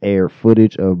group aired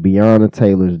footage of Breonna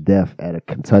Taylor's death at a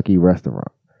Kentucky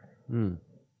restaurant.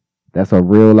 That's a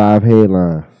real live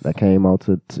headline that came out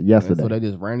to yesterday. So they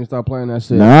just randomly start playing that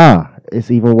shit? Nah,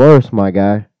 it's even worse, my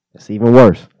guy. It's even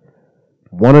worse.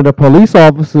 One of the police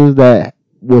officers that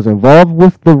was involved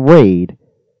with the raid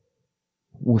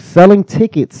was selling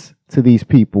tickets to these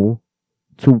people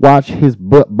to watch his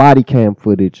body cam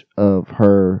footage of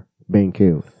her being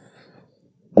killed.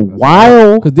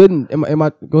 While, because am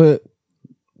I go ahead.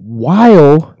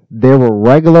 While there were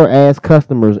regular ass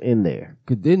customers in there.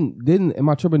 Cause didn't am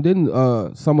I tripping?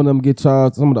 Didn't some of them get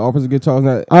charged? Some of the officers get charged?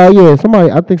 Yeah,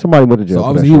 I think somebody went to jail. So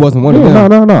obviously he wasn't one of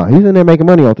them. No. He's in there making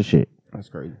money off the shit. That's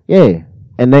crazy. Yeah.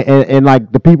 And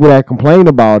like the people that complained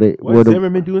about it Was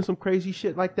Zimmerman doing some crazy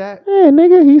shit like that? Yeah,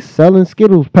 nigga, he's selling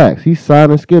Skittles packs. He's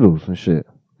signing Skittles and shit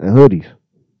and hoodies.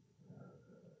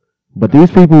 But these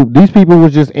people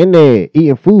was just in there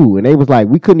eating food, and they was like,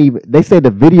 we couldn't even. They said the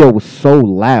video was so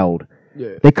loud,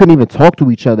 they couldn't even talk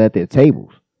to each other at their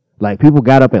tables. Like people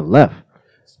got up and left.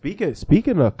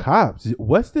 Speaking of cops,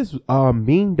 what's this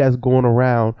meme that's going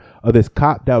around of this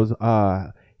cop that was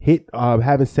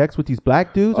having sex with these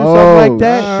black dudes or something like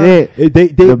that? Shit.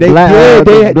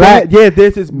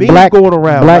 There's this meme going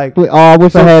around. I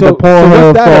wish I had the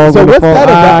Pornhub song. So what's that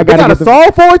about? They got a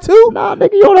song for it too? Nah,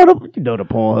 nigga, you know the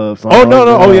Pornhub song. Oh no.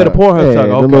 Oh yeah, the Pornhub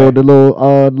song. Okay. The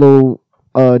little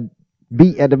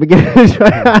beat at the beginning.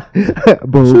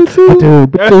 Boom.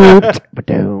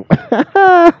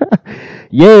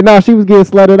 Yeah, no, she was getting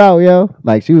slutted out, yo.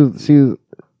 Like she was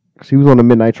on the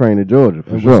midnight train to Georgia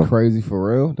for sure. It was crazy for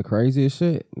real. The craziest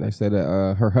shit. They said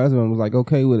that her husband was like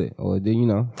okay with it, or then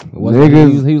it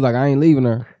wasn't. He was like, I ain't leaving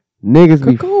her. Niggas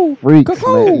be freaks,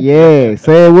 man. Yeah,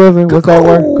 say it wasn't. What's that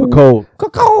word?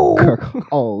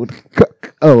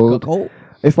 Cold.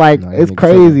 It's like it's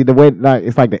crazy the way like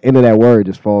it's like the end of that word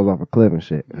just falls off a cliff and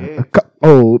shit. Yeah.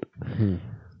 Old.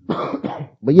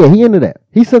 But yeah, he into that.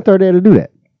 He sent her there to do that.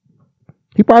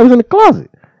 He probably was in the closet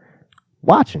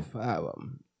watching. 5 of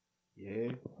them.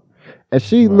 Yeah. And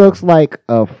she looks like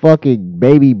a fucking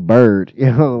baby bird,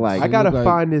 you know. Like I gotta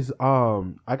find this.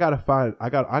 I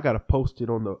gotta post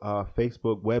it on the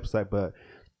Facebook website, but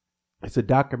it's a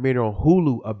documentary on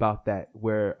Hulu about that,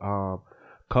 where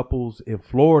couples in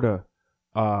Florida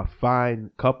find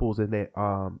couples and they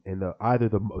either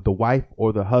the wife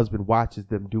or the husband watches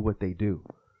them do what they do.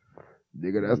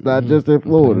 Nigga, that's not just in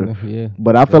Florida. Yeah.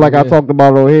 But I feel like I talked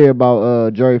about it over here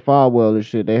about Jerry Falwell and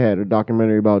shit. They had a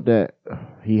documentary about that.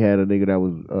 He had a nigga that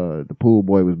was the pool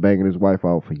boy was banging his wife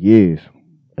out for years.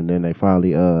 And then they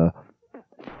finally the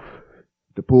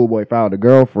pool boy found a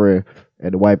girlfriend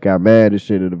and the wife got mad and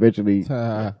shit and eventually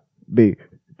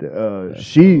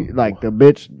she like the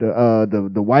bitch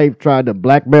the wife tried to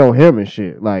blackmail him and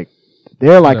shit. Like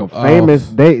they're like a famous.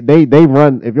 They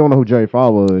run. If you don't know who Jerry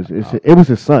Falwell is, it was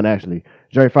his son actually.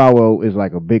 Jerry Falwell is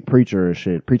like a big preacher and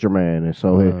shit, preacher man, and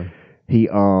so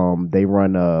They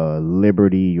run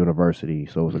Liberty University,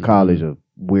 so it's a college, a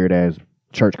weird ass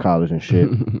church college and shit.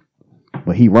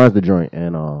 But he runs the joint,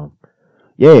 and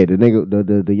yeah, the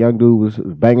nigga, the young dude was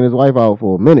banging his wife out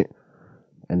for a minute,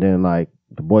 and then like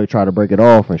the boy tried to break it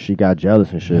off, and she got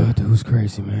jealous and shit. That dude's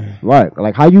crazy, man. Right,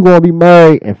 like how you gonna be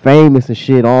married and famous and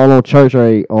shit all on church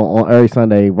on every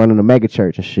Sunday, running a mega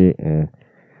church and shit, and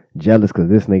jealous because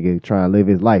this nigga trying to live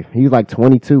his life. He was like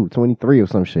 22, 23 or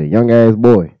some shit, young ass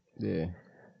boy. Yeah.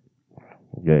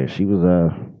 Yeah, she was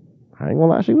I ain't gonna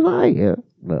lie, she was alright. Yeah,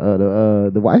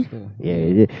 the wife.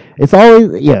 Yeah. It's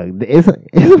always it's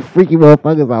a freaky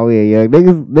motherfuckers out here. Yeah,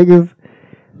 niggas.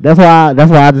 That's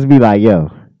why I just be like,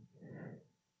 yo,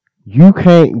 you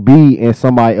can't be in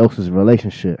somebody else's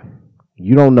relationship.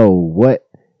 You don't know what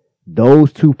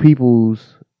those two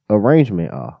people's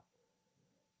arrangement are.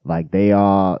 Like they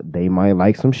might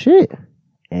like some shit,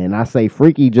 and I say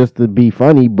freaky just to be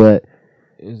funny, but.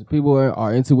 People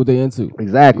are into what they into.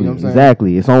 Exactly, you know what I'm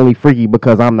exactly. It's only freaky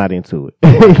because I'm not into it.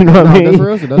 You know what I mean? That's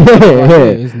real.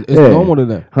 That's it's normal to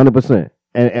them. 100%.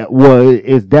 And well,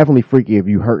 it's definitely freaky if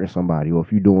you hurting somebody or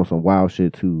if you doing some wild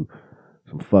shit to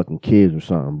some fucking kids or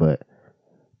something. But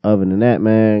other than that,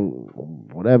 man,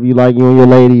 whatever you like, you and your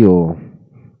lady or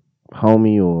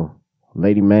homie or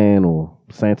lady man or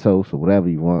Santos or whatever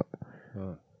you want.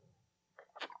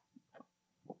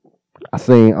 I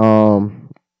seen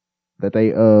that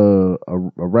they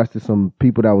arrested some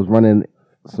people that was running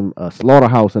some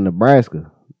slaughterhouse in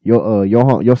Nebraska.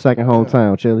 Your second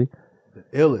hometown, Chili. The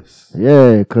illest.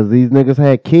 Yeah, because these niggas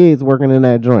had kids working in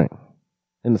that joint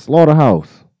in the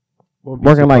slaughterhouse,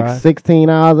 working like 16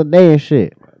 hours a day and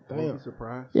shit. Damn,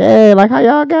 surprised. Yeah, like how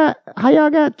y'all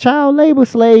got child labor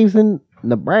slaves in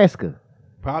Nebraska.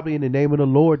 Probably in the name of the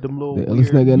Lord, them little The weird.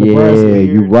 illest nigga in Nebraska.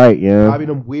 Yeah, you right, yeah. Probably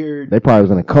them weird. They probably was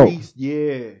in a cult. priests,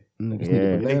 yeah.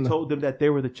 Yeah. They told them that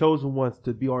they were the chosen ones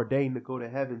to be ordained to go to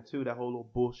heaven too. That whole little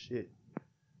bullshit.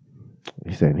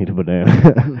 He said need to put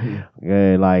down.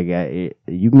 Yeah, like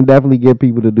you can definitely get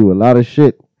people to do a lot of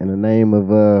shit in the name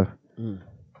of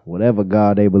whatever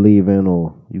God they believe in,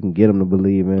 or you can get them to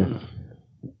believe in.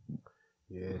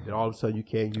 Yeah, then all of a sudden you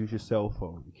can't use your cell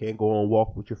phone. You can't go on a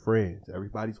walk with your friends.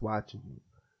 Everybody's watching you.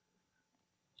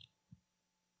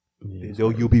 Yeah,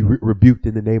 you'll be rebuked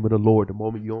in the name of the Lord the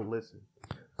moment you don't listen.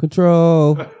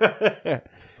 Control.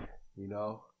 You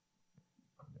know.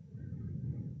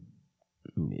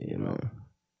 Yeah, man.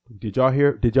 Did y'all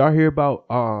hear about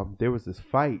there was this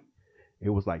fight. It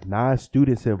was like 9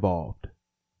 students involved.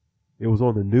 It was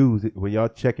on the news. When y'all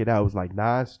check it out, it was like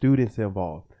 9 students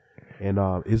involved. And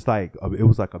it's like it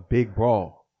was like a big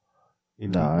brawl.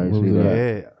 Nah, I didn't see that.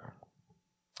 Yeah.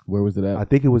 Where was it at? I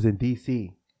think it was in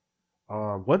DC.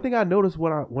 One thing I noticed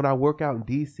when I work out in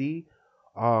DC,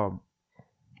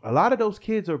 a lot of those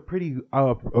kids are pretty.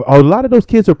 A lot of those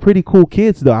kids are pretty cool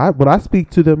kids, though. When I speak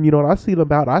to them, and I see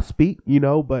them out, I speak,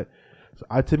 but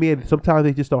to me, sometimes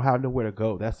they just don't have nowhere to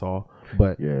go. That's all.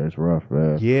 But yeah, it's rough,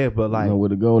 man. Yeah, but like nowhere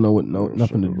to go,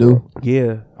 nothing to do.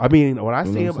 Yeah, I mean, when I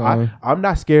see know them, I'm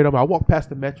not scared of them. I walk past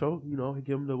the metro,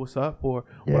 give them the what's up, or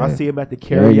when I see them at the Yeah,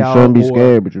 carry you out. shouldn't be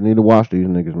scared, but you need to watch these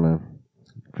niggas, man.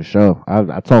 For sure.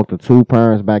 I talked to 2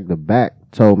 parents back to back.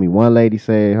 Told me one lady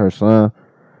said her son.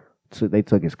 They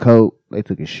took his coat, they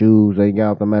took his shoes, they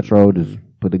got out the metro, just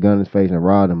put the gun in his face and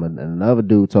robbed him. And another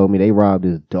dude told me they robbed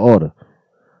his daughter.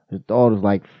 His daughter's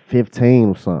like 15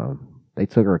 or something. They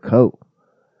took her coat.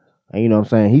 And you know what I'm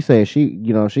saying? He said she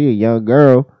a young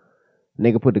girl.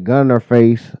 Nigga put the gun in her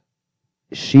face.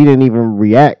 She didn't even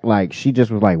react. Like, she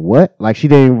just was like, what? Like, she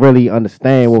didn't really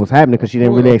understand what was happening because she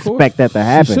didn't really expect that to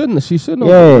happen. She shouldn't.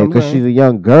 Yeah, because she's a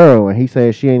young girl, and he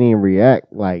said she ain't even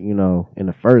react, like,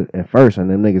 at first, and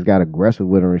them niggas got aggressive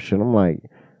with her and shit. I'm like,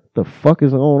 the fuck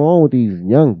is going on with these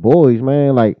young boys,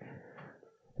 man? Like,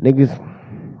 niggas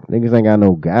ain't got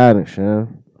no guidance,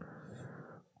 man.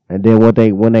 And then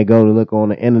when they go to look on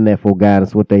the internet for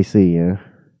guidance, what they see, yeah?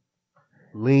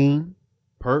 Lean,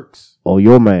 perks. Oh,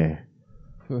 your man.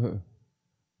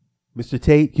 Mr.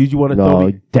 Tate, you want to no, throw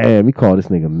me? Damn, he called this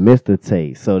nigga Mr.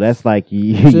 Tate. So that's like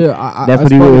that's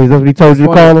what he told you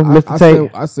to call him, Mr.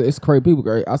 Tate. I said it's crazy. People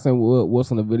great. I seen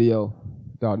what's on the video.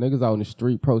 Dog, niggas out in the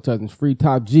street protesting free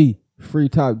Top G. Free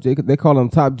Top G. They call him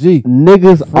Top G.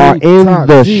 Niggas free are in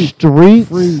the streets.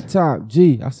 Free Top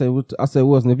G. I said,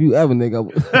 wasn't if you ever, nigga.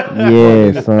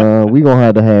 Yeah, son. We gonna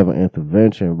have to have an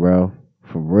intervention, bro.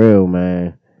 For real,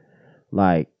 man.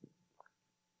 Like,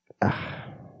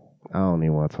 I don't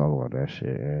even want to talk about that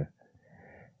shit, man.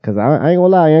 Cause I ain't gonna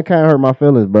lie, it kind of hurt my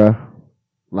feelings, bro.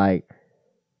 Like,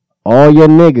 all your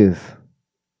niggas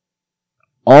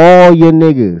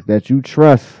that you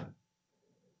trust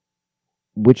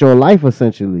with your life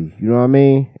essentially. You know what I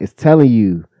mean? It's telling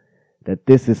you that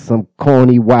this is some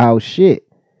corny, wild shit.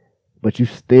 But you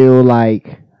still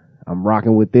like, I'm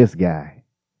rocking with this guy.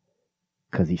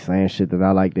 Cause he's saying shit that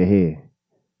I like to hear.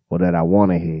 Or that I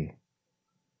wanna hear.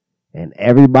 And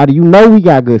everybody, you know we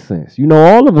got good sense. You know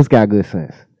all of us got good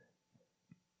sense.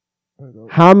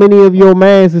 How many of your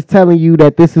mans is telling you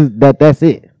that that's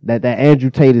it? That Andrew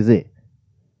Tate is it?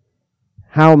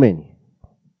 How many?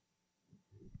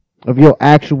 Of your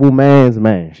actual mans.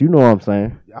 You know what I'm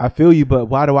saying? I feel you, but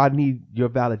why do I need your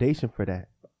validation for that?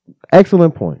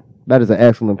 Excellent point. That is an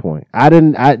excellent point. I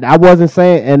wasn't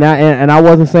saying and I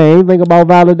wasn't saying anything about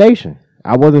validation.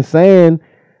 I wasn't saying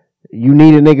you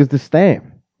needed niggas to stamp.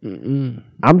 Mm-mm.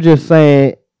 I'm just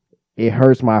saying it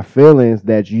hurts my feelings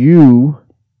that you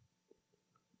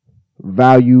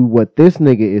value what this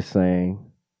nigga is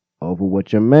saying over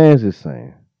what your man's is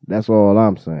saying. That's all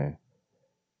I'm saying.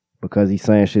 Because he's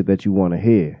saying shit that you want to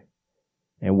hear.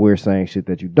 And we're saying shit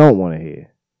that you don't want to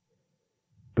hear.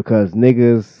 Because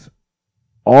niggas,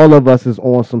 all of us is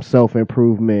on some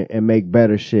self-improvement and make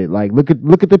better shit. Like, look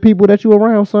at the people that you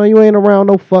around, son. You ain't around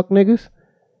no fuck niggas.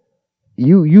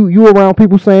 You around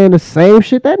people saying the same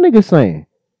shit that nigga's saying.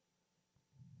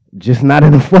 Just not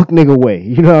in a fuck nigga way.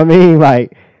 You know what I mean?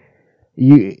 Like,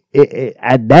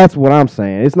 that's what I'm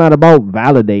saying. It's not about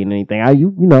validating anything.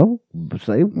 You know,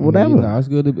 say whatever. Yeah, it's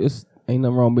good. It's ain't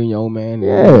nothing wrong being your own man.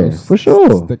 Yeah, for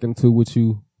sure. Sticking to what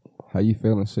you, how you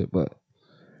feeling shit. But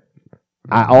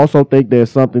I also think there's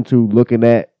something to looking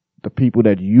at the people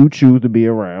that you choose to be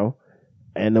around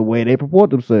and the way they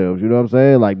purport themselves. You know what I'm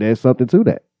saying? Like, there's something to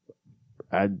that.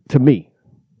 To me,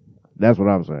 that's what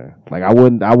I'm saying. Like, I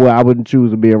wouldn't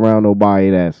choose to be around nobody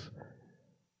that's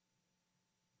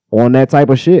on that type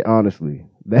of shit. Honestly,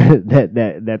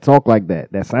 that talk like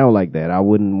that sound like that. I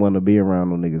wouldn't want to be around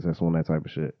no niggas that's on that type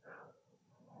of shit.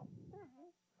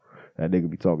 That nigga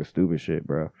be talking stupid shit,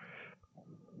 bro.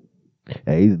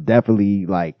 And he's definitely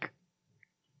like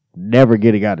never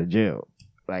getting out of jail.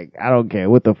 Like, I don't care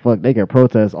what the fuck, they can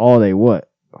protest all they want.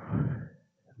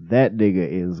 That nigga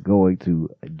is going to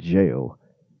jail.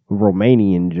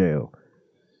 Romanian jail.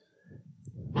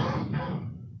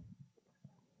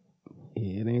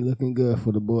 yeah, it ain't looking good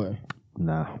for the boy.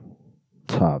 Nah.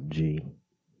 Top G.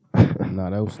 Nah,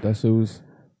 that shit was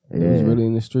really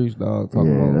in the streets, dog.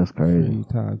 Talking about that's crazy.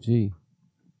 Top G.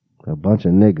 A bunch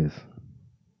of niggas.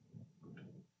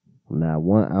 Not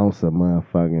 1 ounce of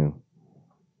motherfucking.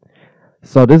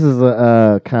 So this is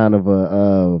a kind of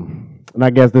a and I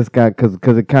guess this guy, cause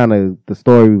it kind of, the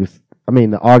story was, I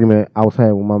mean, the argument I was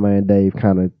having with my man Dave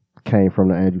kind of came from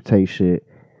the Andrew Tate shit.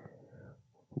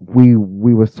 We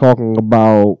was talking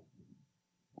about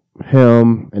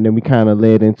him, and then we kind of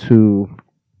led into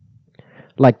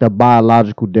like the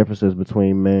biological differences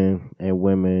between men and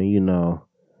women, you know.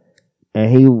 And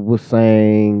he was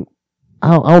saying,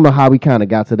 I don't know how we kind of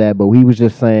got to that, but he was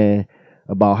just saying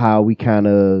about how we kind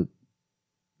of,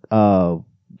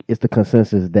 it's the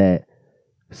consensus that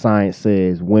science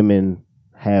says women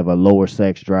have a lower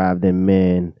sex drive than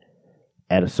men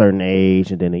at a certain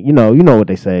age, and then you know what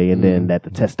they say, and then that the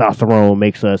testosterone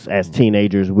makes us as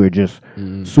teenagers, we're just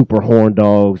super horn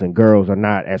dogs, and girls are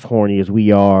not as horny as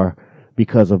we are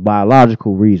because of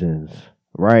biological reasons,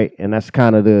 right? And that's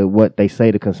kind of what they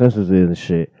say the consensus is and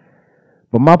shit.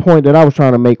 But my point that I was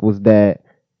trying to make was that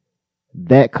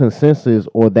consensus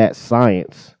or that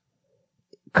science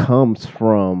comes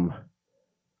from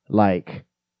like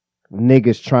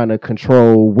niggas trying to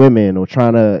control women or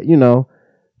trying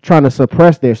to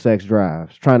suppress their sex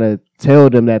drives, trying to tell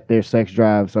them that their sex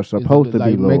drives are supposed to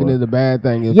like be lower. making it a bad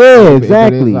thing.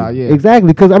 Exactly.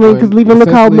 Exactly. Because even look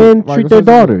how men treat their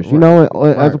daughters, you know,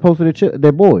 as opposed to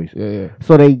their boys. Yeah.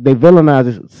 So they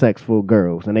villainize sex for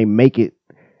girls, and they make it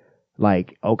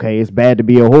like, okay, it's bad to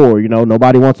be a whore. You know,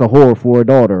 nobody wants a whore for a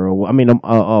daughter, or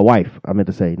a wife. I meant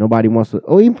to say nobody wants to,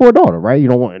 or even for a daughter, right?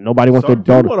 Nobody wants their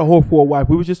daughter. You want a whore for a wife?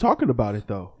 We were just talking about it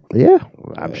though. Yeah,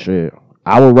 I'm sure.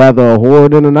 I would rather a whore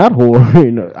than a not whore.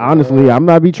 You know, honestly, I'm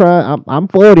not be trying. I'm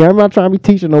 40. I'm not trying to be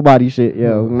teaching nobody shit.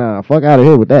 Yo, nah, fuck out of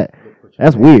here with that.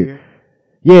 That's weird.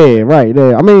 Yeah, right.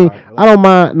 Yeah. I mean, I don't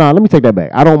mind. Nah, let me take that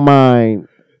back. I don't mind.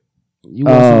 You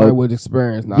want somebody with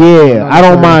experience. I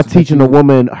don't mind teaching a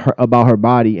woman about her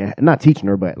body, and not teaching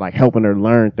her, but like helping her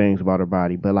learn things about her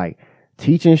body. But like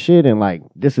teaching shit and like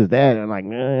this is that, and like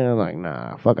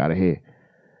nah, fuck out of here.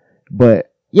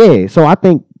 But yeah, so I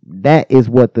think that is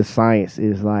what the science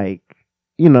is like,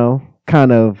 you know,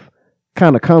 kind of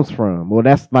comes from. Well,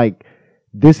 that's like,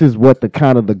 this is what the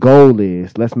goal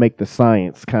is. Let's make the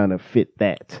science kind of fit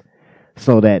that,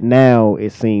 so that now it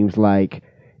seems like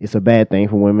it's a bad thing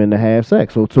for women to have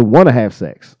sex or to want to have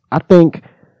sex. I think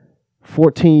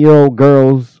 14-year-old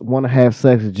girls want to have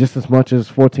sex just as much as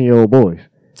 14-year-old boys.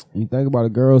 You think about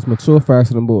it, girls mature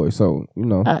faster than boys, so you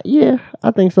know. Yeah,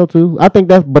 I think so too. I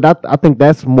think I think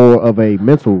that's more of a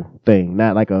mental thing,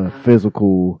 not like a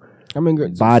physical. I mean,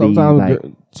 body, sometimes like,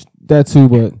 that too,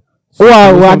 but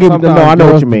well, I get no, I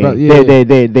know what you mean. Yeah.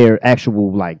 They're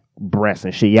actual like breasts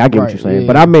and shit. Yeah, I get what Right, you're saying, yeah.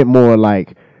 but I meant more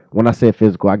like when I said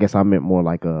physical. I guess I meant more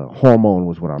like a hormone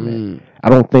was what I meant. I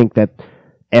don't think that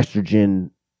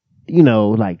estrogen, you know,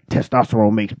 like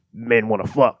testosterone makes men want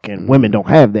to fuck, and women don't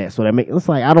have that. So it's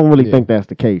like I don't really think that's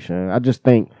the case. I just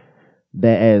think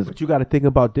that as But you got to think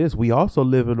about this. We also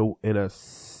live in a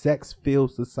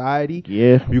sex-filled society.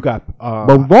 yeah, You got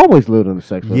but we've always lived in a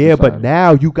sex. yeah, but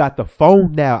now you got the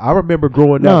phone. Now I remember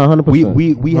growing No, up, 100%.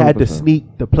 we had to 100%.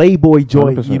 sneak the Playboy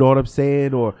joint. 100%. You know what I'm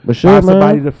saying? Or But shit, find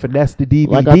somebody man. to finesse the DVD.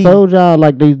 Like I told y'all,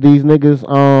 like these niggas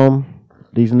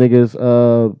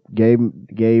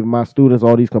gave my students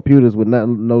all these computers with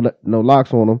no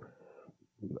locks on them.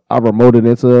 I remoted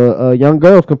into a young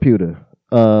girl's computer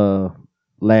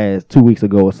last 2 weeks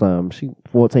ago or something. She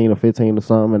 14 or 15 or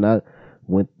something, and I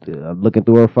went looking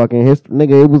through her fucking history.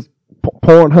 Nigga, it was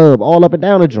Pornhub all up and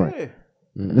down the joint. Yeah.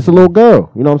 It's a little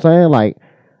girl, you know what I'm saying? Like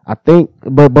I think,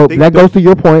 but that goes to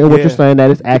your point of what Yeah. you're saying,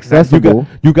 that it's accessible.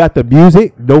 You got the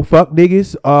music, no fuck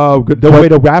niggas. The way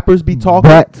the rappers be talking.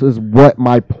 That is what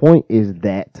my point is,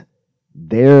 that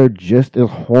they're just as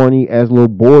horny as little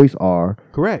boys are.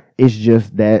 Correct. It's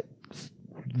just that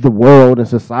the world and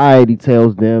society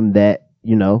tells them that,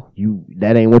 you know,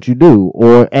 that ain't what you do,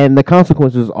 and the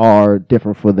consequences are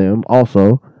different for them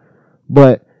also.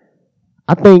 But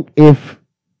I think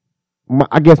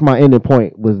I guess my ending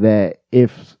point was that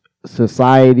if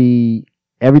society,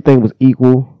 everything was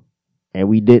equal, and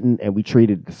we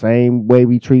treated the same way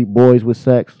we treat boys with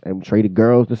sex, and we treated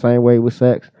girls the same way with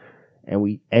sex, and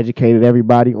we educated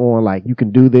everybody on like you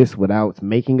can do this without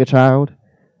making a child,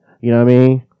 you know what I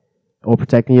mean, or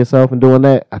protecting yourself and doing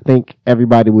that, I think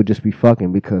everybody would just be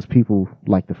fucking because people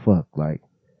like to fuck, like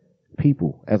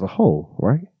people as a whole,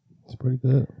 right? It's pretty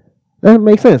good. That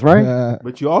makes sense, right?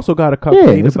 But you also got to come Yeah,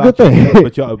 clean it's a about good thing.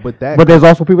 yourself, but But there's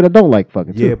also people that don't like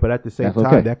fucking too. yeah, but at the same That's time,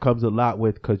 okay. that comes a lot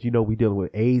with, because you know we dealing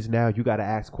with AIDS now. You got to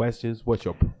ask questions. What's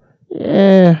your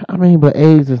Yeah, I mean, but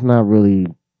AIDS is not really.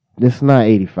 This not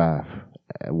 85.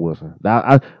 It wasn't.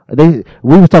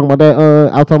 We was talking about that.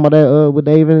 I was talking about that with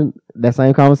Dave in that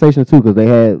same conversation too, because they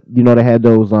had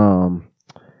those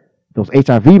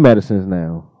HIV medicines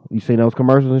now. You seen those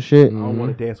commercials and shit? I don't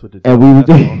want to dance with the And devil, we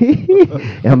that's all.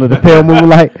 was under the pill moon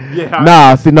like, Yeah,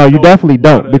 nah. See, no, you no, definitely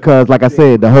no, don't, because like I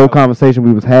said, the whole conversation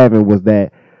we was having was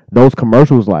that those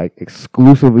commercials like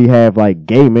exclusively have like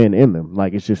gay men in them.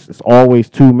 Like it's always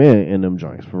two men in them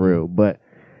joints for real. But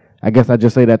I guess I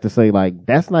just say that to say like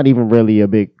that's not even really a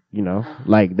big, you know,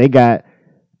 like they got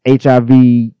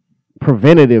HIV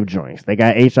preventative joints, they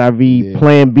got HIV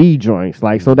Plan B joints,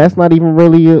 like so that's not even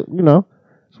really a, you know.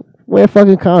 Wear a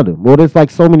fucking condom. Well, there's like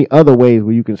so many other ways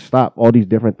where you can stop all these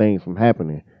different things from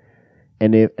happening.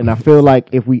 And I feel like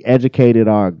if we educated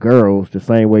our girls the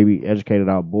same way we educated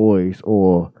our boys,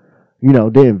 or, you know,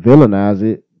 didn't villainize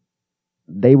it,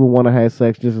 they would want to have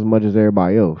sex just as much as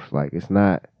everybody else. Like it's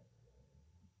not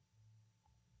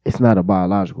a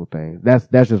biological thing. That's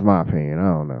just my opinion.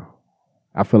 I don't know.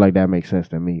 I feel like that makes sense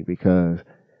to me because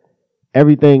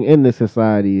everything in this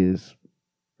society is,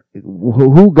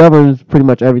 who governs pretty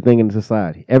much everything in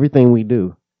society? Everything we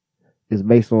do is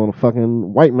based on a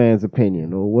fucking white man's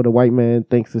opinion or what a white man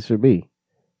thinks it should be.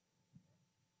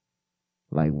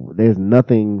 Like, there's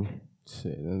nothing.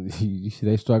 Shit, you see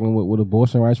they struggling with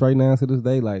abortion rights right now to this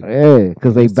day. Like, Yeah,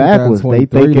 because they it's backwards. They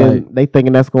 2023, they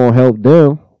thinking that's gonna help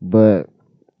them, but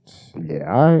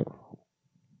yeah, all right.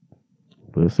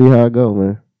 We'll see how it go,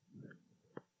 man.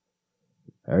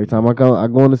 Every time I go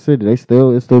in the city, it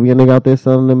still be a nigga out there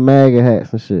selling them MAGA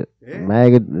hats and shit. Yeah.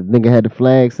 MAGA, the nigga had the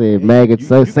flag said MAGA, you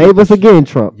save get us the again,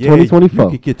 Trump, Yeah, 2024.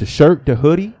 You could get the shirt, the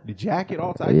hoodie, the jacket,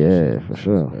 all types of Yeah, shit. for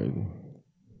sure.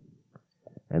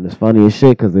 And it's funny as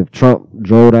shit because if Trump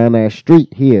drove down that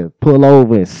street, he'd pull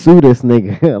over and sue this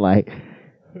nigga. Like,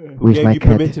 Who gave you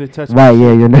permission to touch right,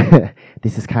 yeah, you're not.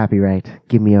 This is copyright.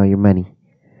 Give me all your money.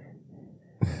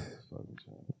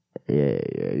 Yeah,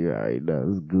 you already know.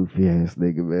 This goofy ass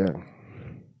nigga, man.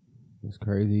 it's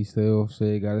crazy. He still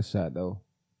said got a shot though.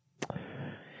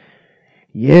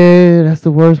 Yeah, that's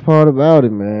the worst part about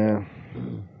it, man.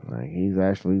 Like, he's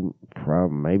actually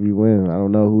probably maybe winning. I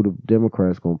don't know who the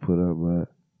Democrats gonna put up, but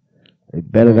it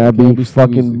better not can't be be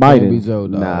fucking Stevie- Biden. can't be Joe,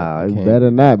 dog. Nah, It it can't better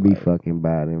be not be Biden. fucking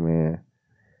Biden, man.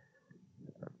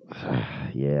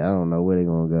 Yeah, I don't know where they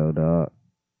gonna go, dog.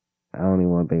 I don't even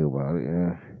want to think about it.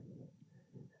 Yeah.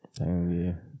 Damn,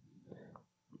 yeah.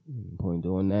 Point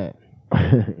doing that.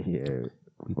 Yeah.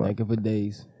 Be thinking for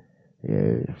days.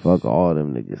 Yeah. Fuck all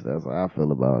them niggas. That's how I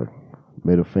feel about it.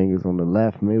 Middle fingers on the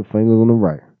left, middle fingers on the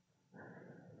right.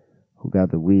 Who got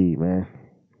the weed, man?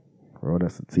 Bro,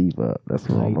 that's a teeth up. That's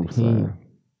what I'm saying.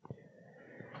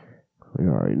 We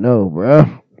already know, bro.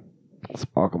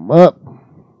 Spark them up.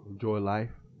 Enjoy life.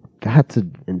 Got to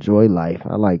enjoy life.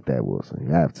 I like that, Wilson.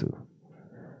 You have to.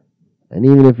 And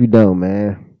even if you don't,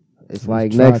 man, it's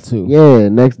like try next to.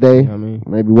 next day, You know what I mean?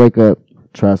 maybe wake up,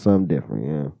 try something different,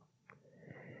 yeah.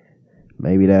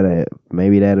 Maybe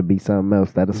that'll be something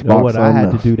else. That'll You spark know what? something I had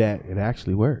else. to do that. It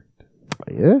actually worked.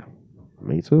 Yeah,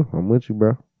 me too. I'm with you,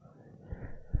 bro.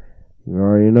 You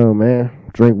already know, man.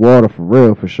 Drink water for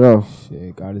real, for sure.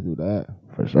 Shit, gotta do that.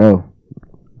 For sure.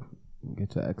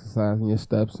 Get your exercise and your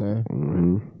steps in.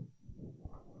 Mm-hmm.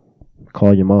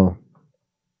 Call your mom.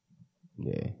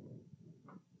 Yeah.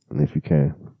 And if you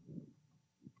can.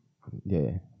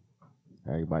 Yeah.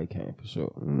 Everybody can for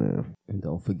sure. Yeah. And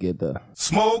don't forget the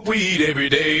Smoke weed every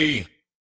day.